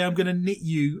you'd say, I'm going to knit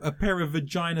you a pair of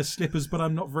vagina slippers, but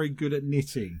I'm not very good at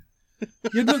knitting?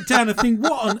 You'd look down and think,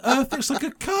 what on earth? It's like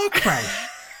a car crash.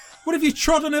 What have you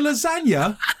trod on a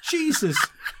lasagna? Jesus.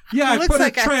 Yeah, It I looks put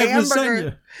like a a tray of hamburger.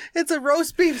 lasagna. It's a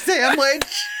roast beef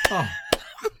sandwich. Oh,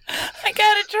 I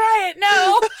gotta try it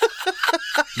now.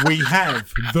 we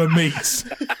have the meat.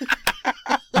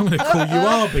 I'm going to call you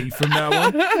Arby from now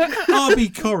on. Arby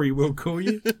Corrie will call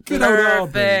you. Good old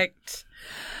Arby. Perfect.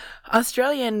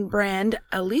 Australian brand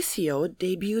Alicio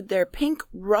debuted their pink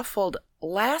ruffled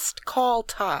last call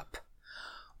top,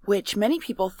 which many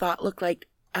people thought looked like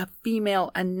a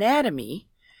female anatomy,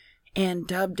 and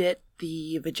dubbed it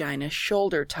the vagina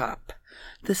shoulder top.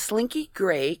 The slinky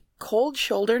gray cold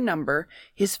shoulder number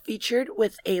is featured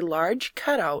with a large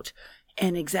cutout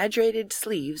and exaggerated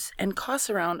sleeves and costs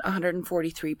around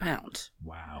 143 pounds.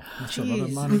 Wow, that's a lot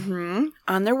of money.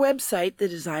 On their website, the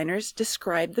designers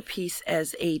describe the piece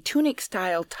as a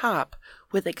tunic-style top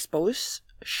with exposed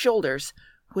shoulders,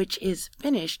 which is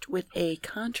finished with a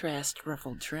contrast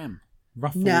ruffled trim.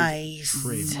 Ruffled Nice.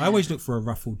 trim. I always look for a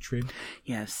ruffled trim.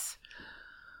 Yes.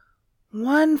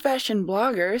 One fashion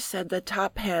blogger said the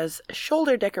top has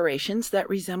shoulder decorations that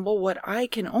resemble what I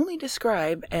can only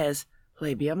describe as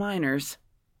labia minors.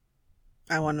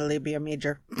 I want a labia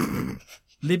major.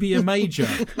 Libya Major.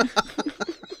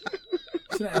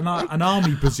 Isn't it an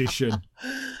army position?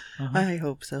 I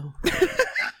hope so.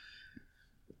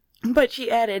 But she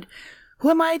added, who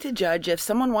am I to judge if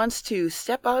someone wants to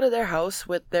step out of their house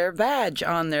with their vag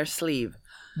on their sleeve?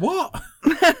 What?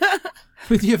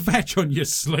 With your vag on your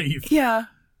sleeve? Yeah,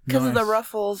 because of the Nice.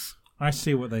 ruffles. I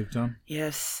see what they've done.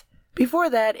 Yes. Before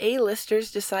that,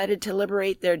 A-listers decided to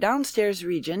liberate their downstairs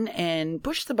region and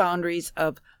push the boundaries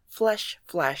of flesh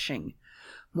flashing.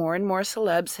 More and more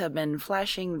celebs have been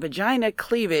flashing vagina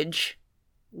cleavage.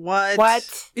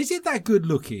 What? Is it that good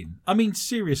looking? I mean,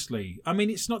 seriously. I mean,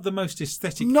 it's not the most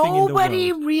aesthetic thing in the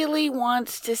Nobody world. really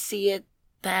wants to see it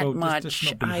that Well, much. let's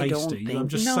not be I don't hasty. think. I'm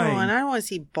just No, saying. and I don't want to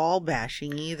see ball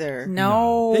bashing either.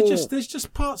 No. There's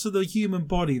just parts of the human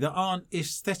body that aren't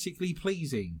aesthetically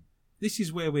pleasing. This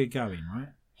is where we're going, right?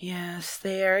 Yes,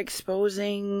 they are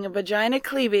exposing vagina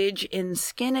cleavage in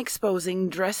skin-exposing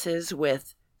dresses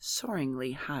with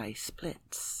soaringly high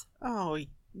splits. Oh,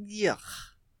 yuck.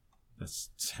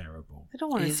 That's terrible. I don't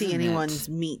want to see Isn't anyone's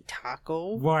meat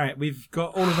taco. Right, we've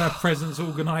got all of our presents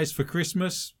organised for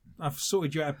Christmas. I've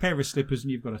sorted you out a pair of slippers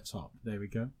and you've got a top. There we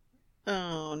go.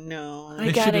 Oh, no. I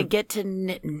They gotta should've- get to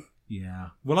knitting. Yeah.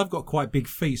 Well, I've got quite big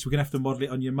feet, so we're going to have to model it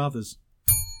on your mother's.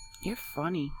 You're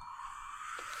funny.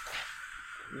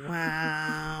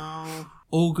 Wow.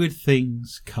 All good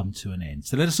things come to an end.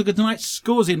 So let us look at tonight's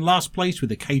scores. In last place with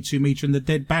the K2 meter and the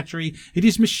dead battery, it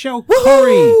is Michelle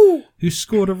Corrie, who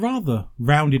scored a rather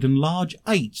rounded and large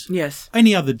 8. Yes.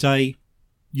 Any other day,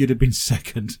 you'd have been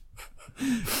second.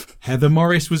 Heather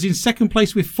Morris was in second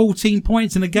place with 14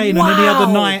 points, and again, on any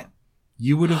other night,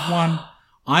 you would have won.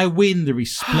 I win the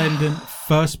resplendent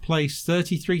first place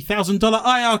 $33,000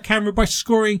 IR camera by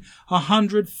scoring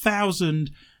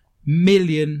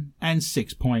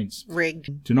 100,000,006 points.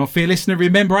 Rigged. Do not fear, listener.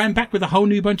 Remember, I am back with a whole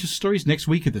new bunch of stories next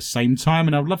week at the same time,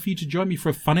 and I'd love for you to join me for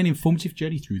a fun and informative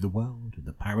journey through the world of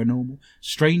the paranormal,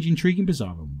 strange, intriguing,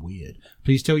 bizarre, and weird.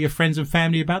 Please tell your friends and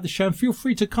family about the show, and feel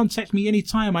free to contact me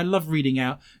anytime. I love reading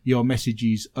out your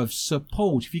messages of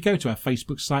support. If you go to our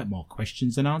Facebook site, More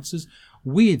Questions and Answers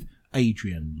with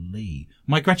Adrian Lee.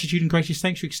 My gratitude and gracious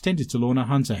thanks are extended to Lorna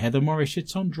Hunter, Heather Morris,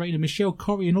 Tom Drainer, Michelle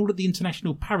Corrie, and all of the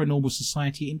International Paranormal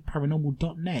Society in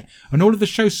paranormal.net, and all of the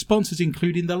show's sponsors,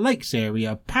 including the Lakes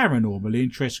Area Paranormal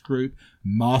Interest Group,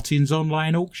 Martin's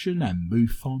Online Auction, and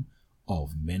MUFON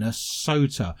of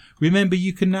Minnesota. Remember,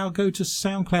 you can now go to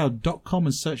soundcloud.com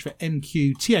and search for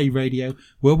MQTA Radio,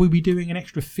 where we'll be doing an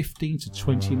extra 15 to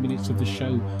 20 minutes of the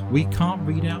show we can't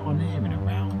read out on air in a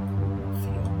round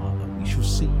for your mother. We shall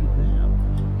see you there.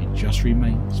 It just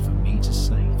remains for me to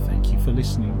say thank you for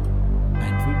listening,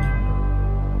 and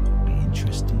remember, be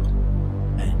interested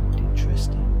and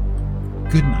interesting.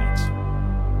 Good night.